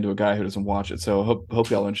wrestling to a guy who doesn't watch it. So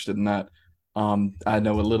hope y'all are interested in that. I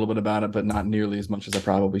know a little bit about it, but not nearly as much as I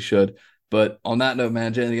probably should. But on that note,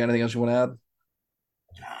 man, Jen, you got anything else you want to add?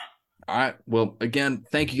 All right. Well, again,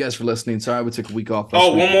 thank you guys for listening. Sorry we took a week off this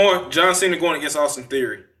Oh, week. one more. John Cena going against Austin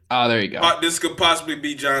Theory. Oh, there you go. This could possibly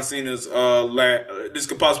be John Cena's this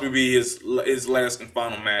could possibly be his last and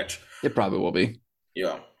final match. It probably will be.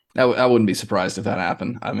 Yeah. I wouldn't be surprised if that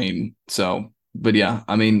happened. I mean, so, but yeah,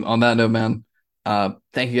 I mean, on that note, man,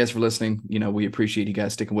 thank you guys for listening. You know, we appreciate you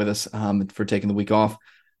guys sticking with us, for taking the week off.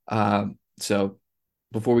 So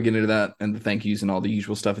before we get into that and the thank yous and all the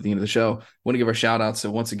usual stuff at the end of the show, I want to give our shout outs.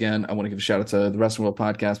 So once again, I want to give a shout out to the Wrestling World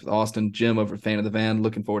Podcast with Austin, Jim over at Fan of the Van.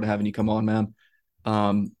 Looking forward to having you come on, man.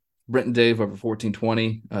 Brent and Dave over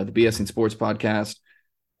 1420, the BSing Sports Podcast.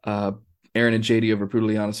 Uh, Aaron and JD over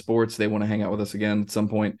Brutally Honest Sports. They want to hang out with us again at some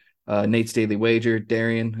point. Nate's Daily Wager,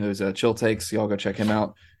 Darian, who's Chill Takes. Y'all go check him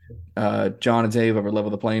out. John and Dave over Level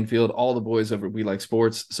the Playing Field. All the boys over We Like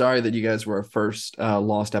Sports. Sorry that you guys were our first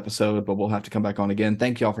lost episode, but we'll have to come back on again.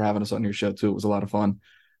 Thank y'all for having us on your show, too. It was a lot of fun.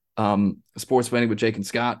 Sports Betting with Jake and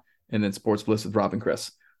Scott, and then Sports Bliss with Rob and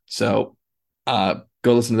Chris. So go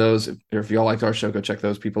listen to those. If y'all liked our show, go check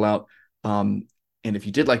those people out. And if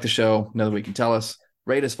you did like the show, another way you can tell us,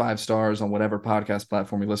 rate us 5 stars on whatever podcast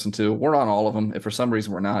platform you listen to. We're on all of them. If for some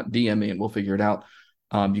reason we're not, DM me and we'll figure it out.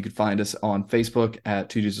 You can find us on Facebook at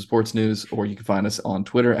Two Dudes of Sports News, or you can find us on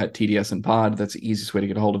Twitter at TDSN Pod. That's the easiest way to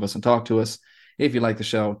get a hold of us and talk to us. If you like the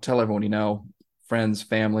show, tell everyone you know, friends,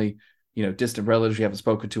 family, distant relatives you haven't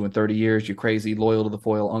spoken to in 30 years, you're crazy, loyal to the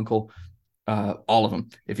foil uncle, all of them.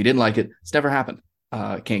 If you didn't like it, it's never happened.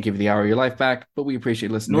 Can't give you the hour of your life back, but we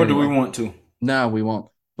appreciate listening Nor anyway. do we want to. No, we won't.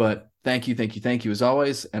 But thank you as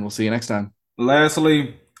always, and we'll see you next time.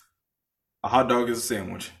 Lastly, a hot dog is a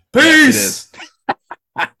sandwich. Peace! Yes, it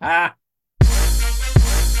is.